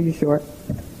 Are you short?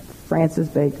 Francis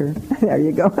Baker. There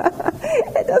you go.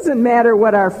 It doesn't matter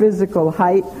what our physical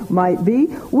height might be.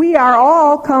 We are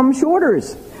all come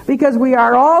shorters. Because we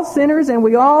are all sinners and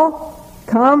we all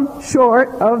come short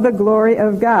of the glory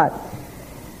of God.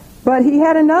 But he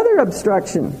had another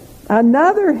obstruction,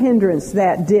 another hindrance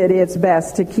that did its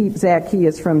best to keep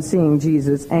Zacchaeus from seeing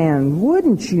Jesus. And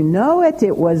wouldn't you know it,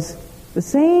 it was the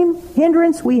same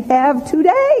hindrance we have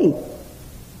today.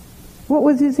 What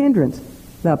was his hindrance?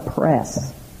 The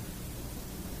press.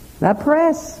 The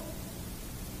press.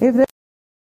 If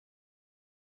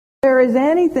there is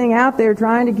anything out there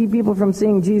trying to keep people from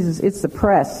seeing Jesus, it's the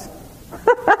press.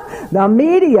 The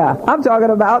media. I'm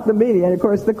talking about the media. And of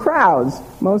course the crowds.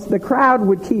 The crowd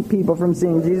would keep people from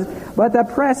seeing Jesus. But the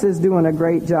press is doing a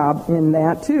great job in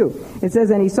that too. It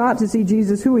says, and he sought to see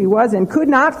Jesus who he was and could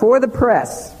not for the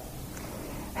press.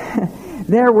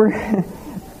 There were...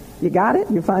 You got it?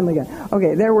 You finally got it.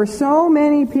 Okay, there were so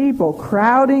many people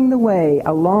crowding the way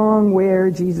along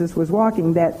where Jesus was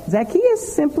walking that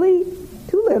Zacchaeus simply,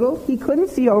 too little, he couldn't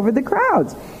see over the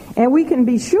crowds. And we can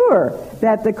be sure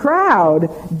that the crowd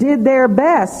did their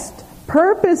best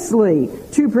purposely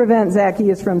to prevent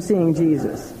Zacchaeus from seeing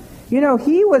Jesus.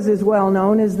 He was as well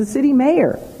known as the city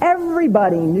mayor.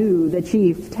 Everybody knew the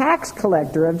chief tax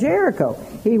collector of Jericho.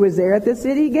 He was there at the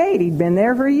city gate. He'd been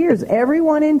there for years.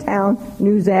 Everyone in town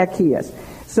knew Zacchaeus.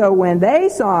 So when they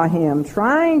saw him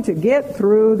trying to get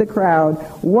through the crowd,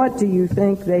 what do you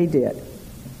think they did?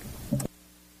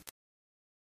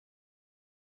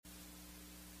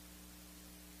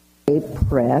 They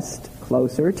pressed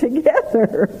closer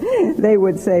together. They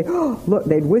would say, oh, look,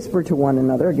 they'd whisper to one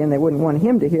another. Again, they wouldn't want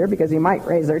him to hear because he might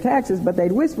raise their taxes, but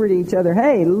they'd whisper to each other,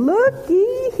 hey,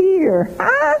 looky here.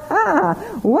 Ha, ha.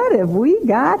 What have we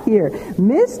got here?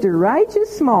 Mr.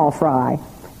 Righteous Small Fry.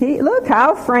 Look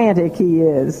how frantic he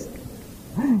is.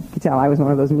 You can tell I was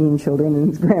one of those mean children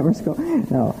in grammar school.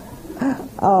 No.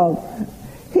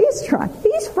 He's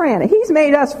frantic. He's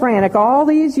made us frantic all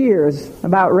these years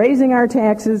about raising our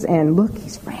taxes, and look,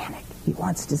 he's frantic. He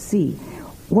wants to see.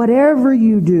 Whatever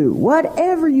you do,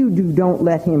 don't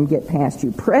let him get past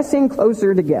you. Pressing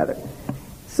closer together.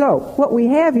 So, what we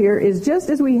have here is just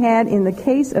as we had in the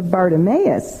case of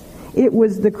Bartimaeus. It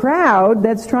was the crowd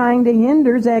that's trying to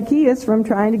hinder Zacchaeus from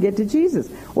trying to get to Jesus.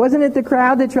 Wasn't it the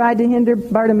crowd that tried to hinder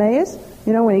Bartimaeus?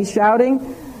 When he's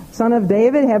shouting, Son of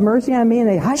David, have mercy on me. And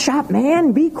they, hush up,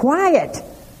 man, be quiet.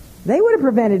 They would have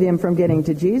prevented him from getting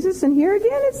to Jesus. And here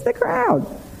again, it's the crowd.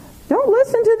 Don't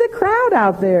listen to the crowd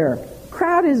out there.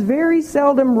 Crowd is very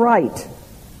seldom right.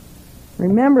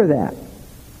 Remember that.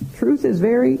 Truth is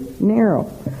very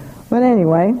narrow. But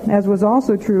anyway, as was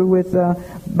also true with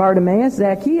Bartimaeus,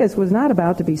 Zacchaeus was not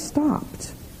about to be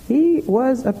stopped. He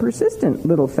was a persistent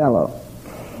little fellow.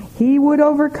 He would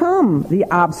overcome the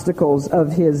obstacles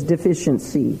of his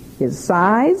deficiency, his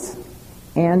size,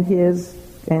 and his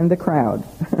the crowd.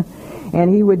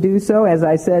 And he would do so, as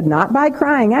I said, not by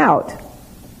crying out,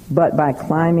 but by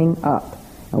climbing up.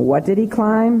 And what did he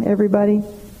climb, everybody?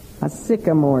 A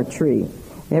sycamore tree.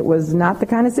 It was not the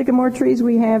kind of sycamore trees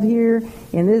we have here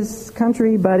in this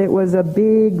country, but it was a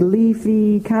big,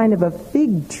 leafy, kind of a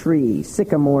fig tree,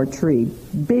 sycamore tree.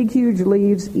 Big, huge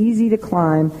leaves, easy to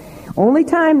climb. Only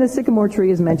time the sycamore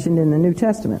tree is mentioned in the New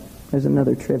Testament. There's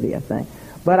another trivia thing.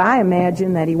 But I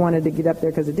imagine that he wanted to get up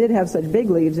there because it did have such big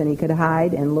leaves, and he could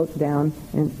hide and look down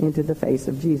into the face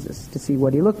of Jesus to see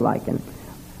what he looked like, and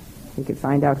he could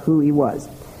find out who he was.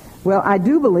 Well, I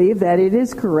do believe that it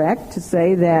is correct to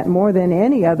say that more than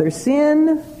any other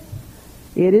sin,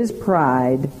 it is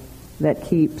pride that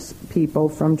keeps people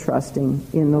from trusting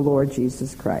in the Lord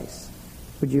Jesus Christ.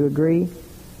 Would you agree?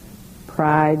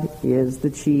 Pride is the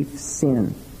chief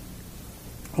sin.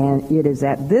 And it is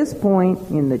at this point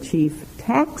in the chief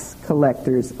tax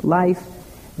collector's life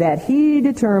that he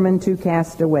determined to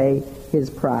cast away his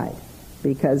pride,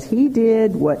 because he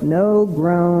did what no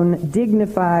grown,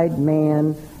 dignified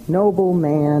man, noble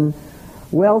man,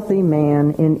 wealthy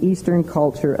man in Eastern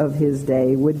culture of his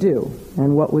day would do.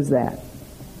 And what was that?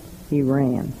 He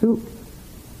ran.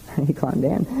 He climbed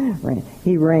in, ran.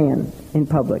 He ran in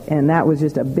public, and that was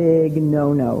just a big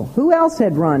no-no. Who else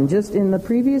had run just in the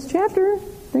previous chapter?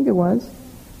 I think it was.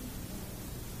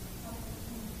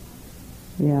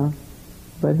 Yeah.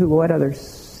 But what other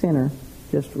sinner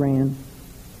just ran?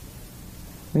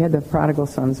 We had the prodigal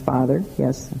son's father.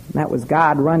 Yes, that was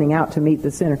God running out to meet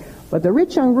the sinner. But the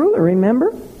rich young ruler,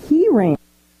 remember? He ran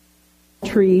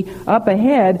tree up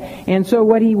ahead, and so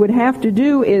what he would have to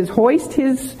do is hoist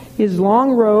his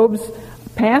long robes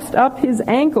past up his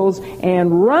ankles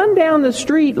and run down the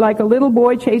street like a little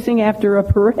boy chasing after a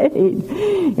parade.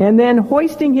 And then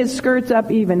hoisting his skirts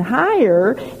up even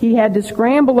higher, he had to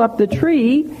scramble up the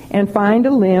tree and find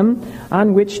a limb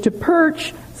on which to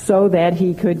perch so that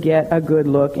he could get a good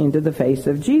look into the face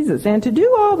of Jesus. And to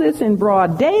do all this in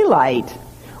broad daylight,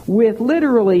 with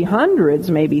literally hundreds,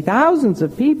 maybe thousands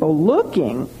of people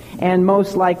looking and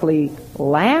most likely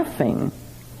laughing,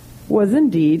 was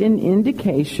indeed an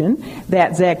indication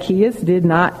that Zacchaeus did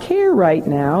not care right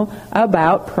now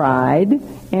about pride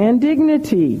and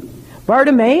dignity.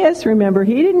 Bartimaeus, remember,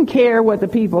 he didn't care what the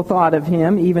people thought of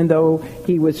him, even though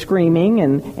he was screaming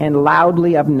and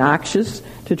loudly obnoxious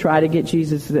to try to get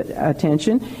Jesus'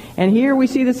 attention. And here we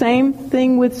see the same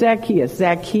thing with Zacchaeus.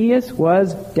 Zacchaeus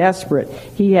was desperate.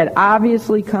 He had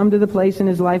obviously come to the place in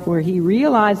his life where he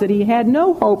realized that he had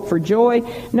no hope for joy,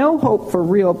 no hope for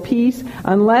real peace,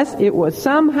 unless it was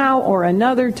somehow or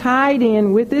another tied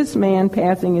in with this man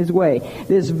passing his way,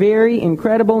 this very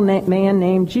incredible man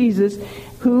named Jesus,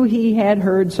 who he had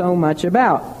heard so much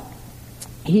about.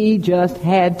 He just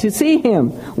had to see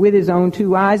him with his own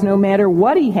two eyes, no matter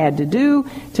what he had to do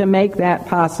to make that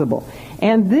possible.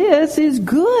 And this is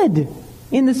good.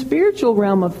 In the spiritual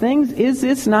realm of things, is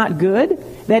this not good?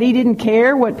 That he didn't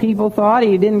care what people thought,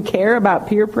 he didn't care about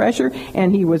peer pressure,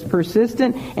 and he was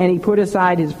persistent, and he put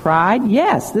aside his pride?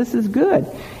 Yes, this is good.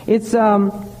 It's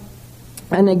an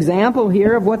example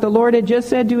here of what the Lord had just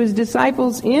said to his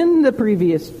disciples in the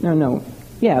previous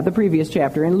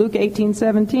chapter, in Luke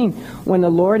 18:17, when the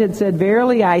Lord had said,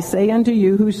 "Verily I say unto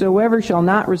you, whosoever shall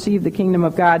not receive the kingdom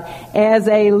of God as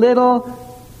a little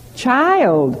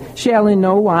child shall in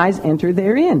no wise enter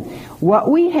therein." What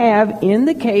we have in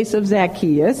the case of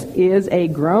Zacchaeus is a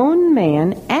grown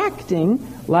man acting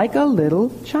like a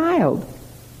little child.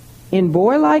 In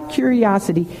boy-like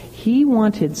curiosity, he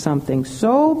wanted something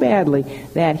so badly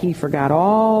that he forgot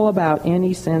all about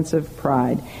any sense of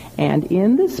pride. And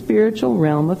in the spiritual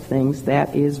realm of things,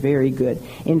 that is very good.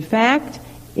 In fact,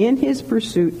 in his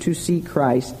pursuit to see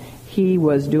Christ, he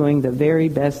was doing the very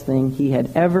best thing he had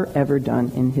ever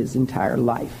done in his entire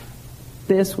life.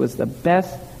 This was the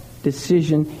best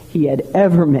decision he had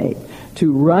ever made,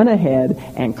 to run ahead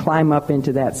and climb up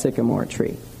into that sycamore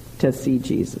tree to see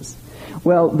Jesus.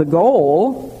 Well, the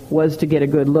goal was to get a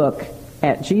good look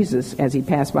at Jesus as he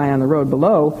passed by on the road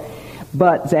below,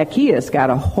 but Zacchaeus got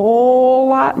a whole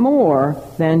lot more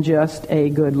than just a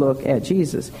good look at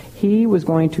Jesus. He was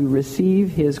going to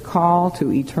receive his call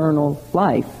to eternal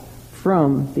life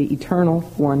from the Eternal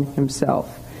One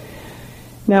himself.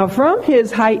 Now, from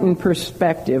his heightened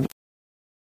perspective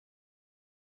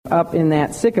up in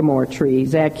that sycamore tree,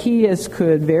 Zacchaeus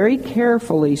could very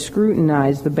carefully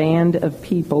scrutinize the band of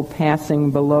people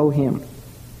passing below him.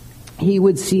 He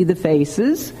would see the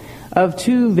faces of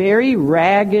two very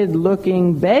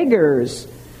ragged-looking beggars,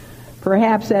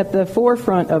 perhaps at the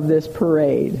forefront of this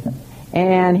parade.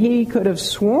 And he could have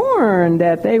sworn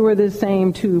that they were the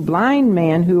same two blind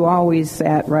men who always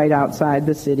sat right outside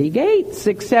the city gates,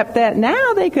 except that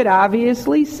now they could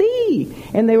obviously see.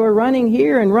 And they were running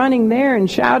here and running there and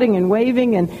shouting and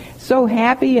waving and so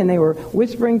happy, and they were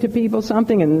whispering to people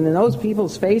something, and those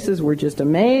people's faces were just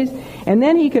amazed. And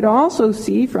then he could also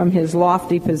see from his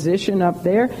lofty position up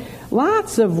there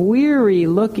lots of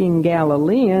weary-looking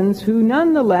Galileans who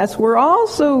nonetheless were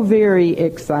also very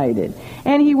excited.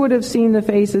 And he would have seen the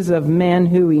faces of men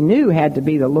who he knew had to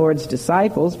be the Lord's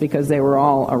disciples because they were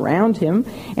all around him,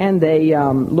 and they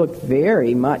looked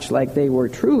very much like they were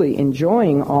truly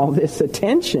enjoying all this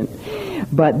attention.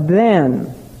 But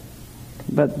then,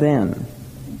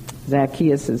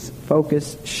 Zacchaeus'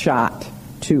 focus shot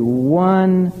to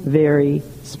one very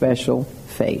special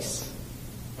face.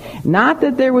 Not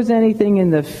that there was anything in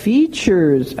the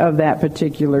features of that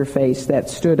particular face that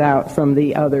stood out from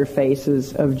the other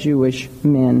faces of Jewish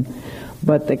men,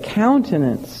 but the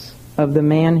countenance of the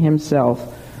man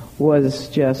himself was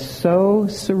just so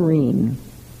serene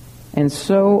and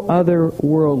so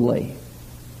otherworldly.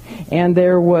 And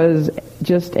there was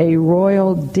just a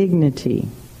royal dignity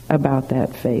about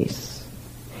that face,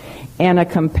 and a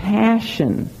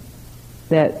compassion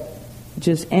that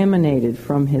just emanated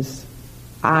from his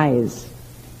eyes,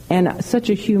 and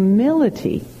such a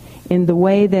humility in the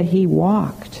way that he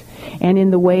walked and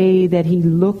in the way that he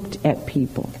looked at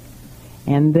people.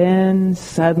 And then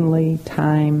suddenly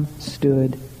time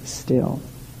stood still,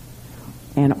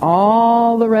 and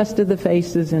all the rest of the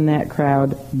faces in that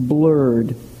crowd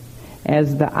blurred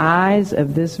as the eyes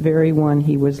of this very one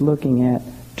he was looking at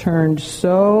turned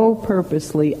so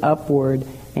purposely upward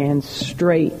and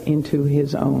straight into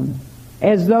his own,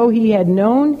 as though he had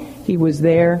known he was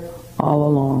there all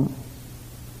along.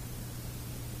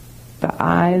 The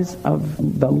eyes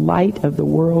of the light of the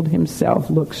world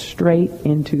himself looked straight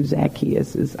into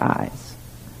Zacchaeus' eyes.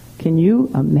 Can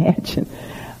you imagine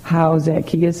how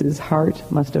Zacchaeus'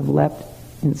 heart must have leapt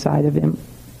inside of him?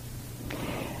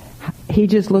 He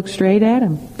just looked straight at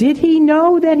him. Did he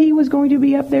know that he was going to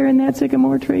be up there in that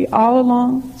sycamore tree all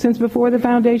along, since before the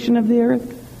foundation of the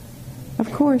earth?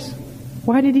 Of course.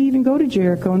 Why did he even go to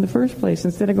Jericho in the first place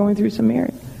instead of going through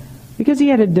Samaria? Because he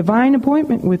had a divine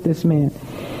appointment with this man.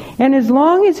 And as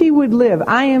long as he would live,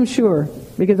 I am sure,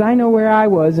 because I know where I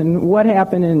was and what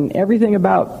happened and everything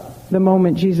about the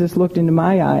moment Jesus looked into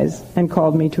my eyes and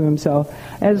called me to himself,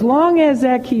 as long as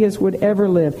Zacchaeus would ever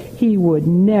live, he would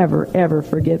never, ever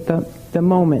forget the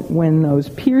moment when those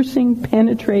piercing,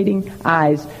 penetrating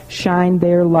eyes shined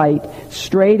their light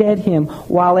straight at him,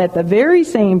 while at the very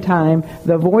same time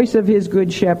the voice of his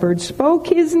good shepherd spoke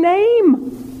his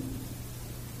name.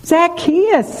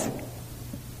 Zacchaeus.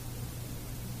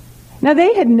 Now,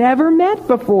 they had never met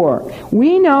before.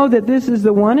 We know that this is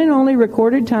the one and only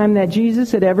recorded time that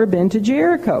Jesus had ever been to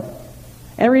Jericho.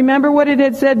 And remember what it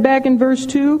had said back in verse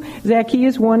 2?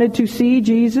 Zacchaeus wanted to see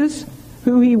Jesus,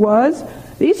 who he was.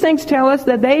 These things tell us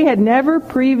that they had never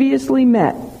previously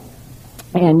met.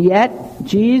 And yet,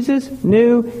 Jesus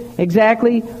knew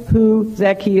exactly who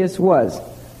Zacchaeus was.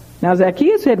 Now,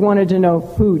 Zacchaeus had wanted to know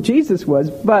who Jesus was,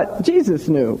 but Jesus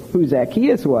knew who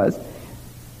Zacchaeus was.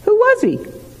 Who was he?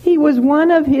 He was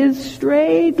one of his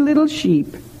strayed little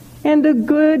sheep. And the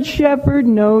good shepherd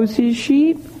knows his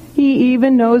sheep. He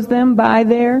even knows them by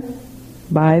their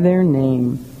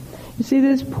name. You see,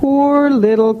 this poor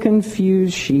little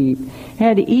confused sheep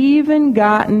had even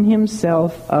gotten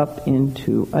himself up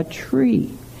into a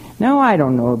tree. Now, I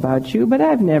don't know about you, but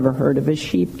I've never heard of a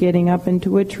sheep getting up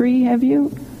into a tree, have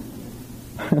you?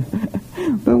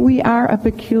 But we are a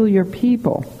peculiar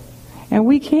people. And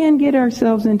we can get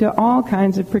ourselves into all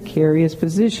kinds of precarious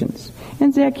positions.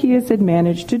 And Zacchaeus had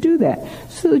managed to do that.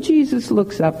 So Jesus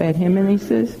looks up at him and he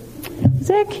says,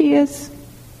 Zacchaeus,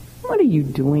 what are you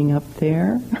doing up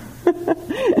there?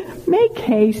 Make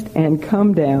haste and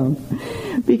come down,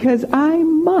 because I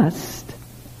must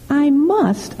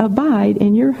abide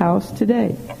in your house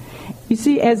today. You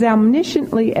see, as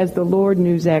omnisciently as the Lord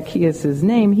knew Zacchaeus'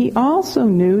 name, he also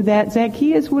knew that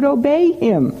Zacchaeus would obey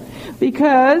him,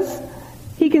 because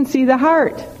he can see the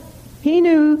heart. He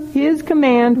knew his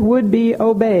command would be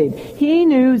obeyed. He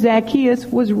knew Zacchaeus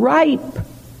was ripe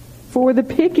for the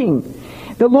picking.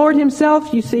 The Lord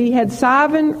himself, you see, had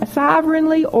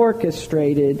sovereignly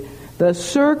orchestrated the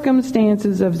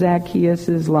circumstances of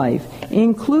Zacchaeus' life,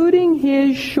 including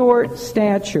his short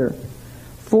stature,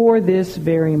 for this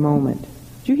very moment.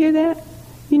 Did you hear that?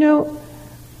 You know,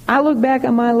 I look back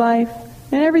on my life,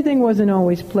 and everything wasn't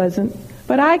always pleasant.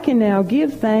 But I can now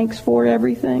give thanks for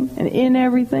everything and in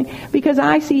everything, because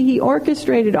I see he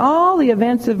orchestrated all the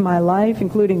events of my life,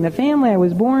 including the family I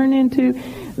was born into,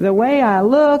 the way I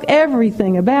look,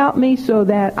 everything about me, so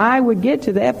that I would get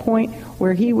to that point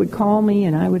where he would call me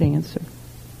and I would answer.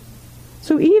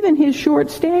 So even his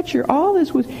short stature, all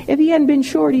this was, if he hadn't been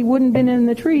short, he wouldn't have been in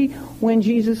the tree when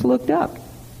Jesus looked up.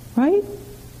 Right?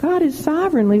 God is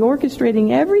sovereignly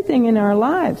orchestrating everything in our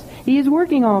lives. He is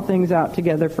working all things out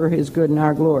together for his good and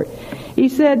our glory. He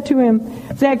said to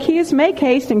him, Zacchaeus, make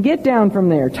haste and get down from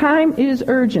there. Time is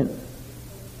urgent.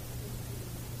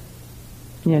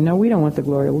 Yeah, no, we don't want the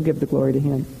glory. We'll give the glory to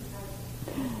him.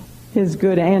 His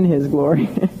good and his glory.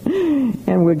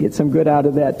 And we'll get some good out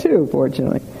of that too,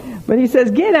 fortunately. But he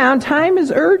says, get down. Time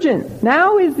is urgent.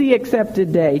 Now is the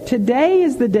accepted day. Today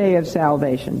is the day of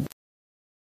salvation.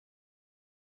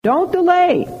 Don't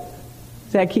delay,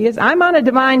 Zacchaeus. I'm on a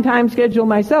divine time schedule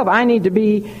myself. I need to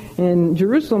be in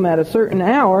Jerusalem at a certain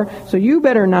hour, so you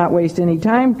better not waste any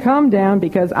time. Come down,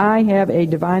 because I have a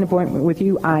divine appointment with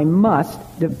you. I must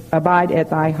abide at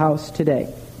thy house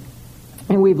today.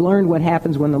 And we've learned what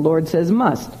happens when the Lord says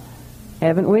must,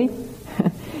 haven't we?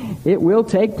 It will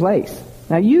take place.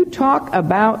 Now you talk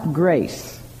about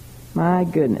grace. My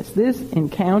goodness, this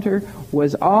encounter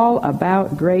was all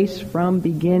about grace from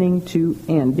beginning to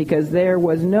end, because there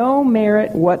was no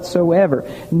merit whatsoever,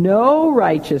 no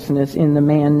righteousness in the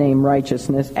man named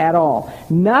Righteousness at all,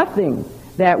 nothing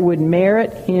that would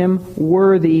merit him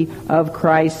worthy of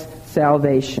Christ's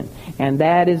salvation. And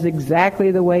that is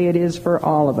exactly the way it is for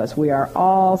all of us. We are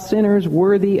all sinners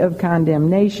worthy of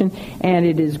condemnation, and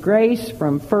it is grace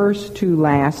from first to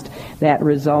last that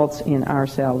results in our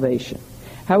salvation.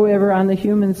 However, on the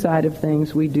human side of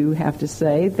things, we do have to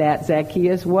say that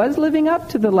Zacchaeus was living up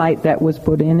to the light that was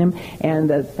put in him, and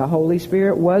that the Holy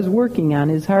Spirit was working on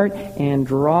his heart and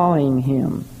drawing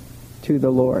him to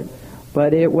the Lord.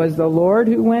 But it was the Lord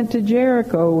who went to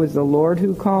Jericho. It was the Lord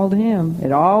who called him.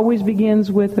 It always begins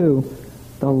with who?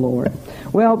 The Lord.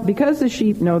 Well, because the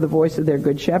sheep know the voice of their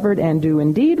good shepherd and do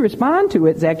indeed respond to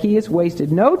it, Zacchaeus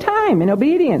wasted no time in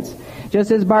obedience.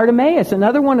 Just as Bartimaeus,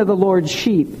 another one of the Lord's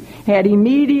sheep, had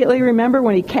immediately, remember,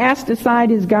 when he cast aside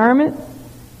his garment,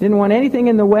 didn't want anything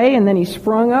in the way, and then he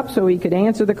sprung up so he could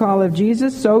answer the call of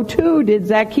Jesus, so too did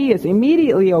Zacchaeus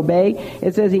immediately obey.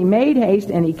 It says he made haste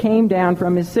and he came down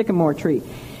from his sycamore tree.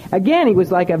 Again, he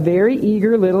was like a very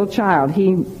eager little child.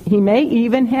 He may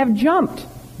even have jumped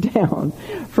down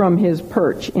from his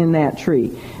perch in that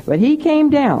tree. But he came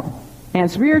down. And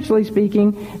spiritually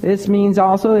speaking, this means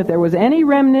also if there was any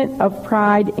remnant of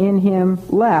pride in him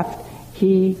left,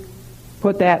 he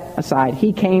put that aside.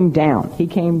 He came down. He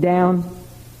came down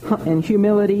in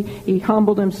humility. He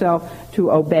humbled himself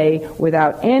to obey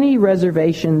without any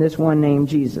reservation this one named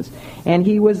Jesus. And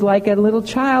he was like a little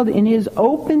child in his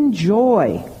open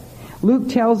joy. Luke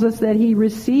tells us that he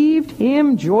received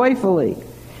him joyfully.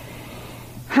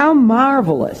 How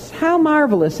marvelous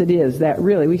it is that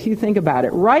really, if you think about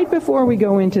it, right before we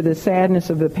go into the sadness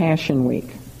of the Passion Week,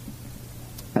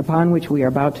 upon which we are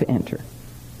about to enter,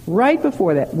 right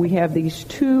before that, we have these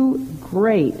two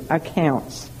great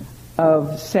accounts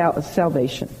of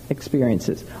salvation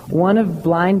experiences. One of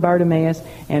blind Bartimaeus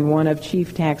and one of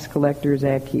chief tax collector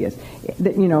Zacchaeus.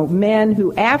 You know, men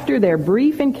who, after their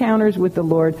brief encounters with the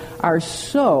Lord, are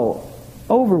so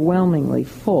overwhelmingly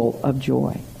full of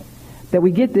joy. That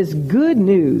we get this good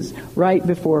news right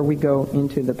before we go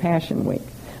into the Passion Week.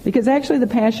 Because actually the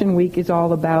Passion Week is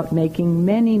all about making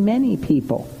many, many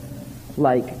people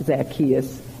like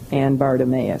Zacchaeus and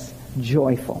Bartimaeus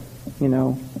joyful. You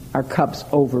know, our cups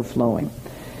overflowing.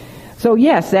 So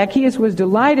yes, Zacchaeus was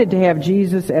delighted to have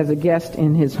Jesus as a guest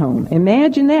in his home.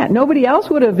 Imagine that. Nobody else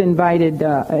would have invited,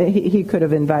 he could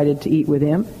have invited to eat with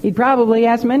him. He'd probably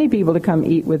asked many people to come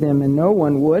eat with him, and no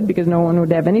one would, because no one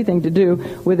would have anything to do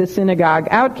with a synagogue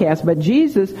outcast. But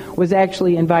Jesus was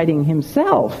actually inviting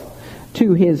himself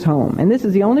to his home. And this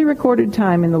is the only recorded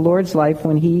time in the Lord's life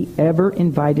when he ever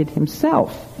invited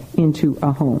himself into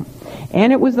a home.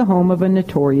 And it was the home of a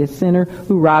notorious sinner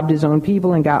who robbed his own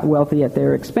people and got wealthy at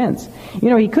their expense. You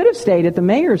know, he could have stayed at the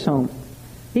mayor's home.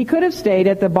 He could have stayed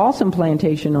at the balsam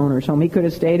plantation owner's home. He could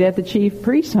have stayed at the chief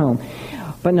priest's home.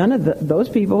 But none of those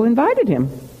people invited him,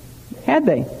 had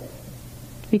they?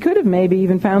 He could have maybe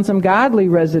even found some godly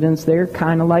residents there,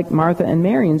 kind of like Martha and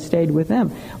Mary, and stayed with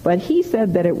them. But he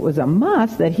said that it was a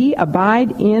must that he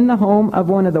abide in the home of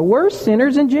one of the worst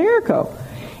sinners in Jericho.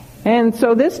 And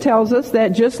so this tells us that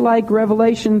just like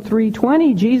Revelation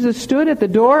 3:20, Jesus stood at the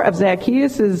door of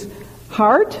Zacchaeus'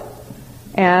 heart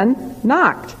and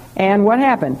knocked. And what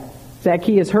happened?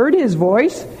 Zacchaeus heard his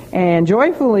voice and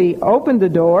joyfully opened the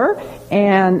door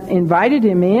and invited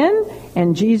him in,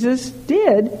 and Jesus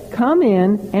did come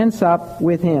in and sup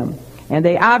with him. And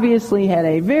they obviously had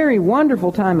a very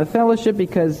wonderful time of fellowship,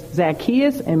 because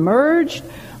Zacchaeus emerged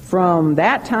from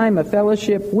that time of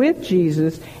fellowship with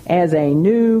Jesus as a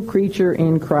new creature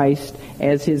in Christ,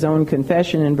 as his own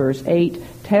confession in verse 8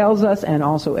 tells us, and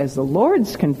also as the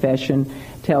Lord's confession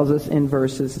tells us in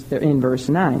verse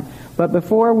 9. But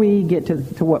before we get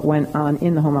to what went on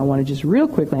in the home, I want to just real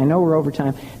quickly, I know we're over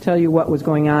time, tell you what was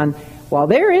going on while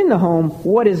they're in the home.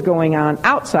 What is going on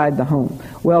outside the home?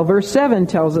 Well, verse 7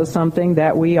 tells us something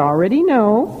that we already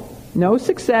know. No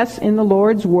success in the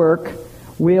Lord's work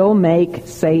will make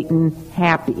Satan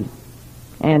happy.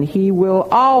 And he will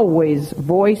always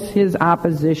voice his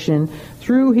opposition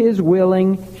through his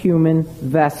willing human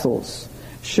vessels.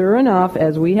 Sure enough,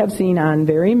 as we have seen on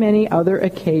very many other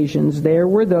occasions, there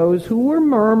were those who were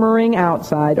murmuring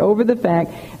outside over the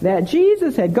fact that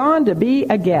Jesus had gone to be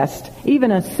a guest,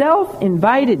 even a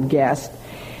self-invited guest,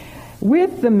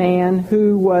 with the man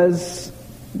who was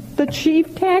the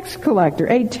chief tax collector,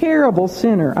 a terrible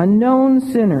sinner, a known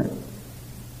sinner.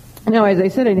 Now, as I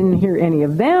said, I didn't hear any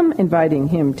of them inviting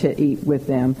him to eat with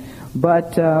them,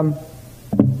 but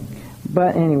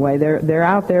anyway, they're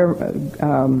out there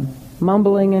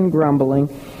mumbling and grumbling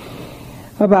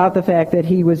about the fact that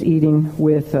he was eating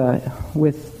with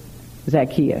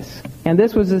Zacchaeus. And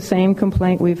this was the same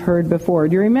complaint we've heard before.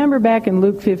 Do you remember back in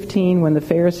Luke 15 when the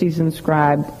Pharisees and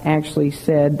scribes actually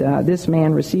said, this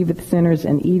man receiveth sinners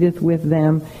and eateth with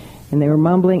them? And they were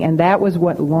mumbling, and that was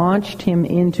what launched him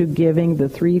into giving the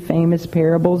three famous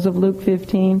parables of Luke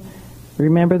 15.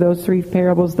 Remember those three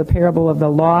parables? The parable of the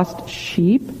lost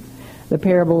sheep, the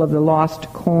parable of the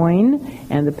lost coin,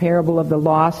 and the parable of the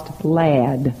lost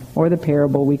lad, or the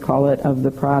parable, we call it, of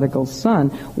the prodigal son,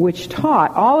 which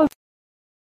taught, all of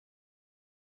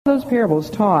those parables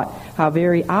taught how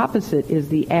very opposite is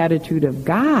the attitude of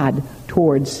God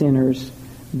towards sinners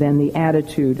than the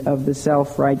attitude of the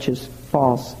self-righteous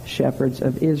false shepherds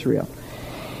of Israel.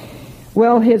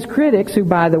 Well, his critics, who,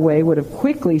 by the way, would have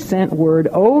quickly sent word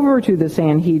over to the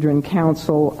Sanhedrin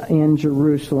council in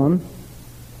Jerusalem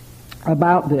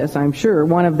about this, I'm sure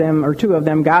one of them or two of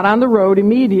them got on the road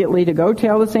immediately to go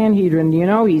tell the Sanhedrin,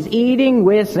 he's eating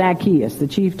with Zacchaeus, the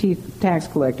chief tax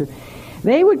collector.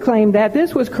 They would claim that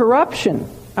this was corruption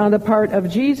on the part of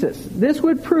Jesus. This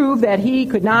would prove that he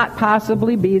could not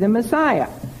possibly be the Messiah.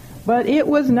 But it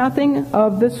was nothing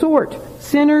of the sort.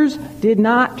 Sinners did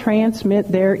not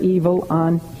transmit their evil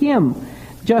on him.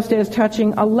 Just as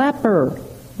touching a leper.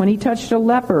 When he touched a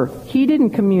leper, he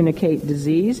didn't communicate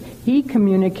disease. He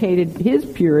communicated his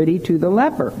purity to the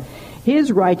leper.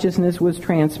 His righteousness was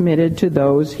transmitted to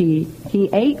those he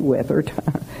ate with or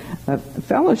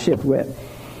fellowship with.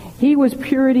 He was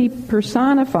purity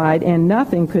personified, and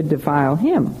nothing could defile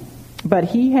him. But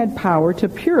he had power to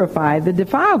purify the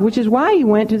defiled, which is why he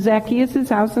went to Zacchaeus'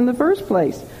 house in the first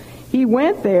place. He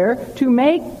went there to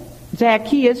make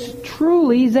Zacchaeus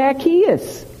truly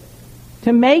Zacchaeus,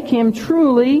 to make him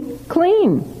truly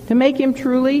clean, to make him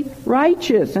truly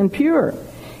righteous and pure.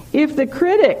 If the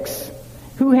critics,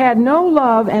 who had no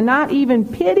love and not even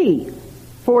pity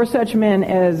for such men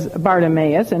as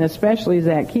Bartimaeus and especially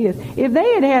Zacchaeus, if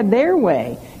they had had their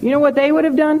way, you know what they would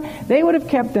have done? They would have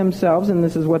kept themselves, and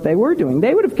this is what they were doing,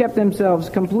 they would have kept themselves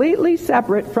completely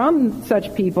separate from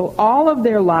such people all of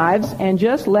their lives and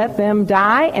just let them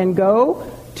die and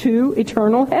go to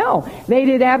eternal hell. They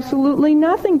did absolutely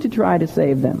nothing to try to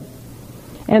save them.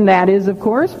 And that is, of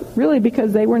course, really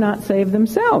because they were not saved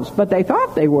themselves, but they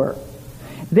thought they were.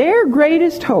 Their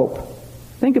greatest hope,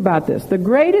 think about this, the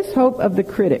greatest hope of the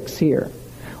critics here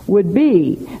would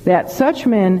be that such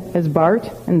men as Bart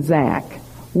and Zach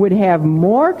would have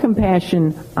more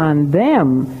compassion on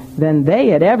them than they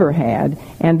had ever had,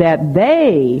 and that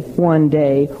they one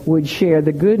day would share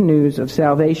the good news of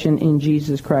salvation in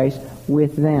Jesus Christ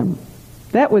with them.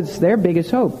 That was their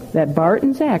biggest hope, that Bart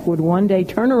and Zach would one day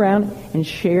turn around and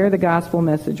share the gospel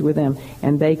message with them,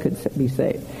 and they could be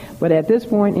saved. But at this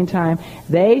point in time,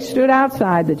 they stood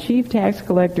outside the chief tax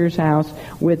collector's house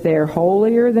with their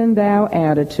holier-than-thou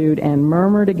attitude and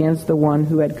murmured against the one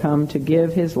who had come to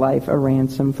give his life a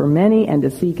ransom for many and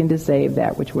to seek and to save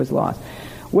that which was lost.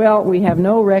 Well, we have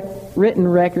no written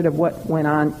record of what went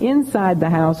on inside the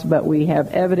house, but we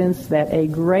have evidence that a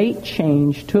great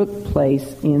change took place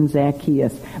in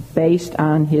Zacchaeus based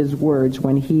on his words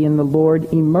when he and the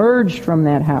Lord emerged from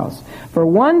that house. For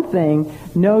one thing,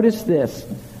 notice this.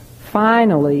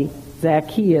 Finally,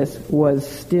 Zacchaeus was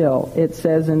still. It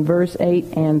says in verse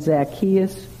 8, and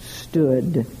Zacchaeus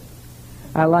stood.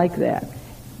 I like that.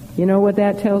 You know what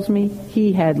that tells me?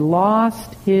 He had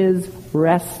lost his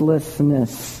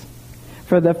restlessness.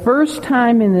 For the first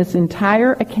time in this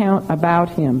entire account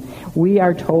about him, we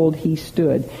are told he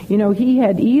stood. You know, he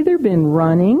had either been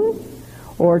running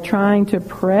or trying to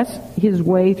press his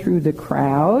way through the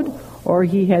crowd, or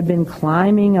he had been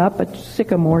climbing up a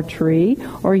sycamore tree,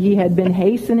 or he had been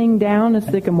hastening down a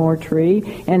sycamore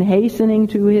tree and hastening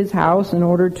to his house in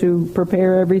order to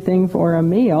prepare everything for a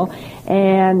meal.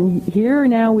 And here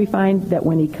now we find that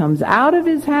when he comes out of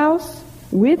his house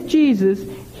with Jesus,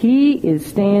 he is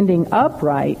standing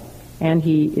upright and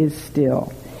he is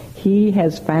still. He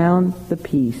has found the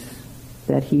peace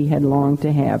that he had longed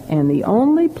to have. And the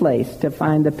only place to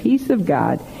find the peace of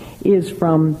God is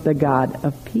from the God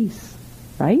of peace.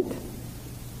 Right?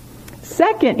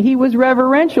 Second, he was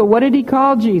reverential. What did he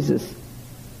call Jesus?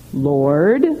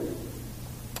 Lord.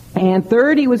 And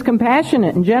third, he was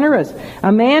compassionate and generous.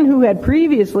 A man who had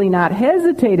previously not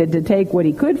hesitated to take what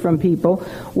he could from people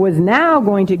was now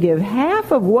going to give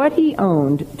half of what he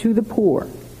owned to the poor.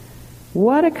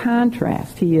 What a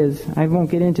contrast he is. I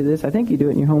won't get into this. I think you do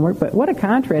it in your homework. But what a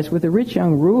contrast with the rich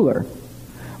young ruler.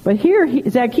 But here,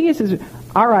 Zacchaeus is,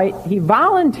 all right, he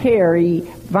voluntarily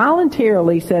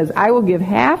says, I will give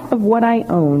half of what I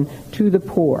own to the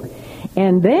poor.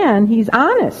 And then he's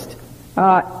honest.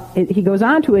 He goes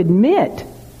on to admit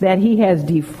that he has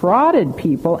defrauded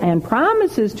people and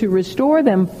promises to restore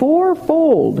them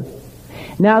fourfold.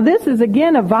 Now this is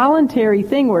again a voluntary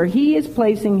thing where he is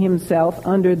placing himself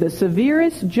under the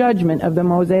severest judgment of the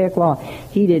Mosaic Law.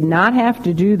 He did not have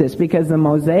to do this because the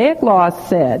Mosaic Law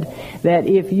said that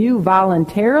if you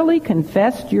voluntarily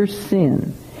confessed your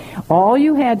sin, all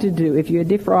you had to do if you had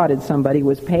defrauded somebody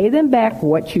was pay them back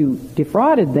what you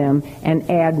defrauded them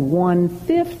and add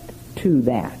 1/5 to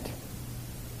that.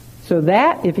 So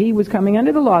that, if he was coming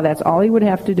under the law, that's all he would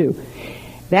have to do.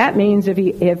 That means if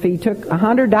he took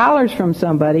 $100 from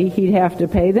somebody, he'd have to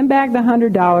pay them back the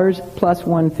 $100 plus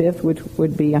 1/5, which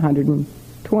would be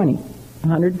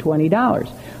 $120.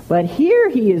 But here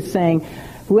he is saying,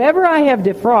 whoever I have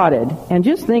defrauded, and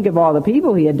just think of all the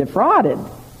people he had defrauded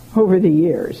over the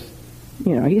years.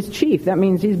 You know, he's chief. That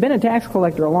means he's been a tax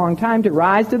collector a long time to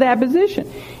rise to that position.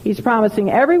 He's promising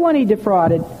everyone he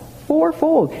defrauded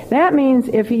fourfold. That means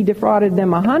if he defrauded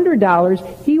them $100,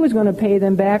 he was going to pay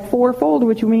them back fourfold,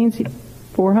 which means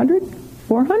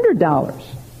 $400.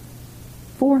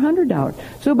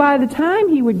 So by the time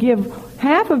he would give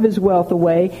half of his wealth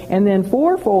away and then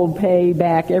fourfold pay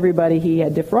back everybody he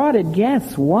had defrauded,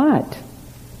 guess what?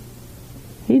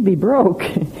 He'd be broke.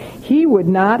 He would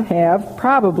not have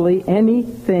probably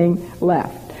anything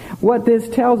left. What this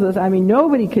tells us, I mean,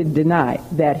 nobody could deny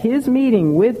that his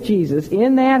meeting with Jesus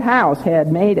in that house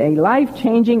had made a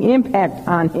life-changing impact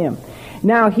on him.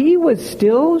 Now, he was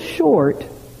still short.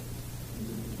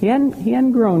 He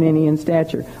hadn't grown any in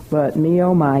stature, but me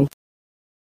oh my,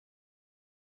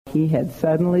 he had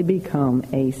suddenly become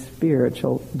a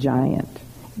spiritual giant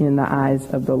in the eyes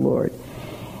of the Lord.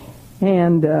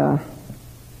 And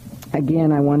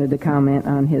again, I wanted to comment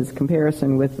on his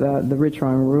comparison with the rich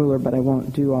young ruler, but I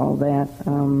won't do all that.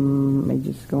 Let me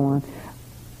just go on.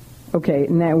 Okay,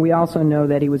 now we also know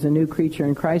that he was a new creature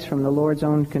in Christ from the Lord's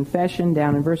own confession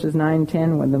down in verses 9 and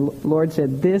 10 when the Lord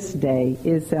said, "This day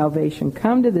is salvation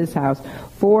come to this house,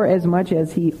 for as much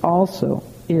as he also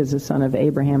is a son of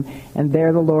Abraham." And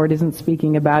there the Lord isn't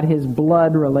speaking about his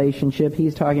blood relationship.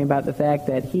 He's talking about the fact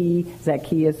that he,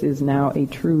 Zacchaeus, is now a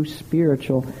true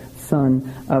spiritual son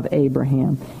of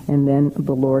Abraham. And then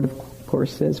the Lord, of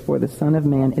course, says, "For the Son of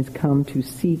Man is come to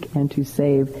seek and to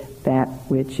save that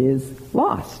which was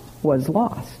lost."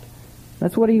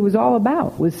 That's what he was all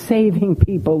about, was saving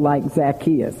people like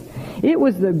Zacchaeus. It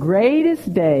was the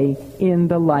greatest day in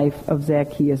the life of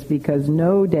Zacchaeus because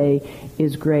no day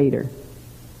is greater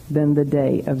than the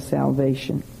day of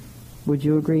salvation. Would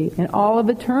you agree? In all of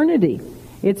eternity.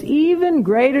 It's even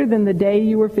greater than the day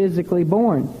you were physically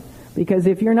born. Because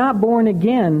if you're not born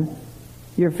again,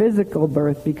 your physical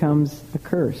birth becomes a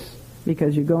curse.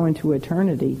 Because you go into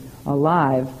eternity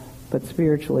alive, but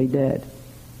spiritually dead.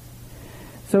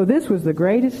 So this was the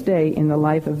greatest day in the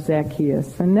life of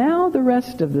Zacchaeus. And now the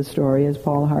rest of the story, as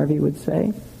Paul Harvey would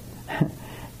say.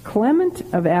 Clement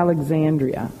of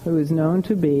Alexandria, who is known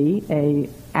to be a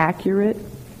accurate,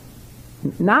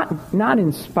 not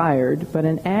inspired, but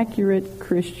an accurate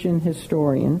Christian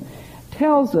historian,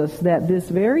 tells us that this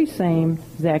very same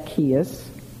Zacchaeus,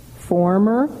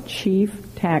 former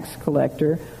chief tax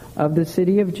collector of the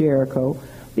city of Jericho,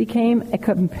 became a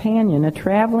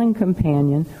traveling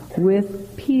companion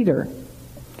with Peter,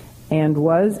 and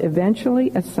was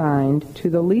eventually assigned to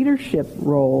the leadership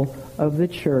role of the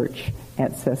church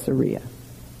at Caesarea.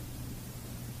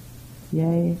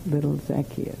 Yay, little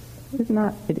Zacchaeus.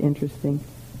 Isn't it interesting?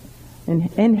 And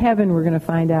in heaven, we're going to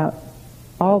find out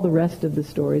all the rest of the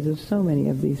stories of so many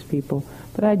of these people.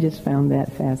 But I just found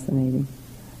that fascinating.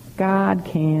 God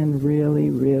can really,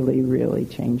 really, really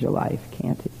change a life,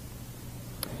 can't he?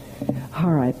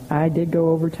 All right, I did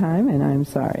go over time, and I'm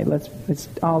sorry. It's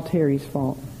all Terry's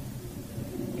fault.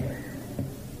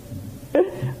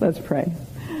 Let's pray.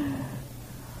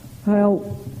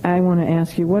 Well, I want to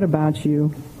ask you, what about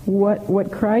you?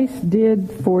 What Christ did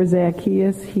for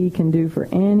Zacchaeus, he can do for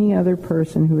any other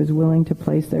person who is willing to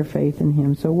place their faith in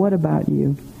him. So what about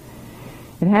you?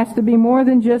 It has to be more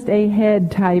than just a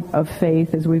head type of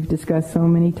faith, as we've discussed so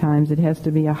many times. It has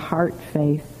to be a heart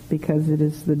faith, because it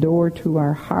is the door to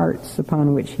our hearts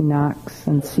upon which he knocks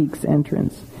and seeks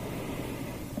entrance.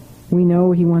 We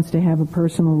know he wants to have a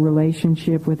personal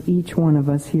relationship with each one of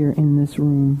us here in this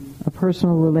room, a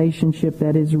personal relationship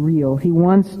that is real. He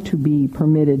wants to be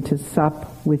permitted to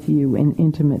sup with you in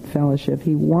intimate fellowship.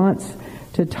 He wants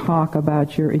to talk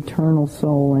about your eternal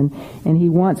soul, and he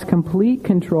wants complete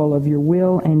control of your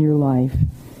will and your life.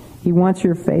 He wants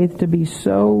your faith to be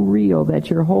so real that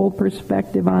your whole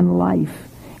perspective on life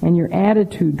and your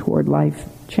attitude toward life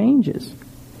changes.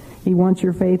 He wants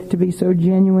your faith to be so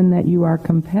genuine that you are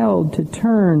compelled to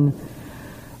turn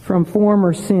from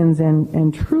former sins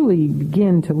and truly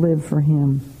begin to live for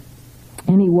him.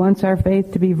 And he wants our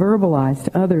faith to be verbalized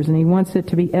to others, and he wants it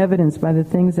to be evidenced by the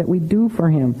things that we do for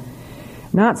him.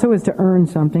 Not so as to earn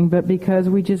something, but because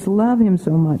we just love him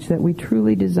so much that we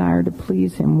truly desire to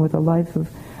please him with a life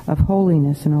of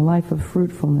holiness and a life of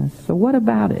fruitfulness. So what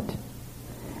about it?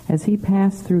 Has he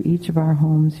passed through each of our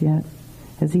homes yet?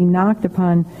 Has he knocked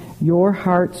upon your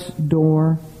heart's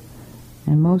door?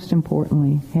 And most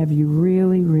importantly, have you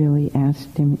really, really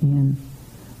asked him in?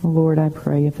 Oh, Lord, I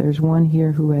pray if there's one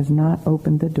here who has not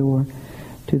opened the door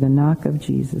to the knock of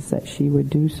Jesus, that she would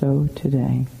do so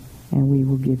today. And we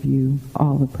will give you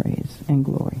all the praise and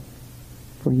glory,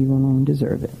 for you alone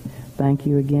deserve it. Thank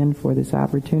you again for this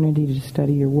opportunity to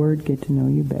study your word, get to know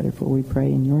you better, for we pray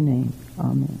in your name.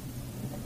 Amen.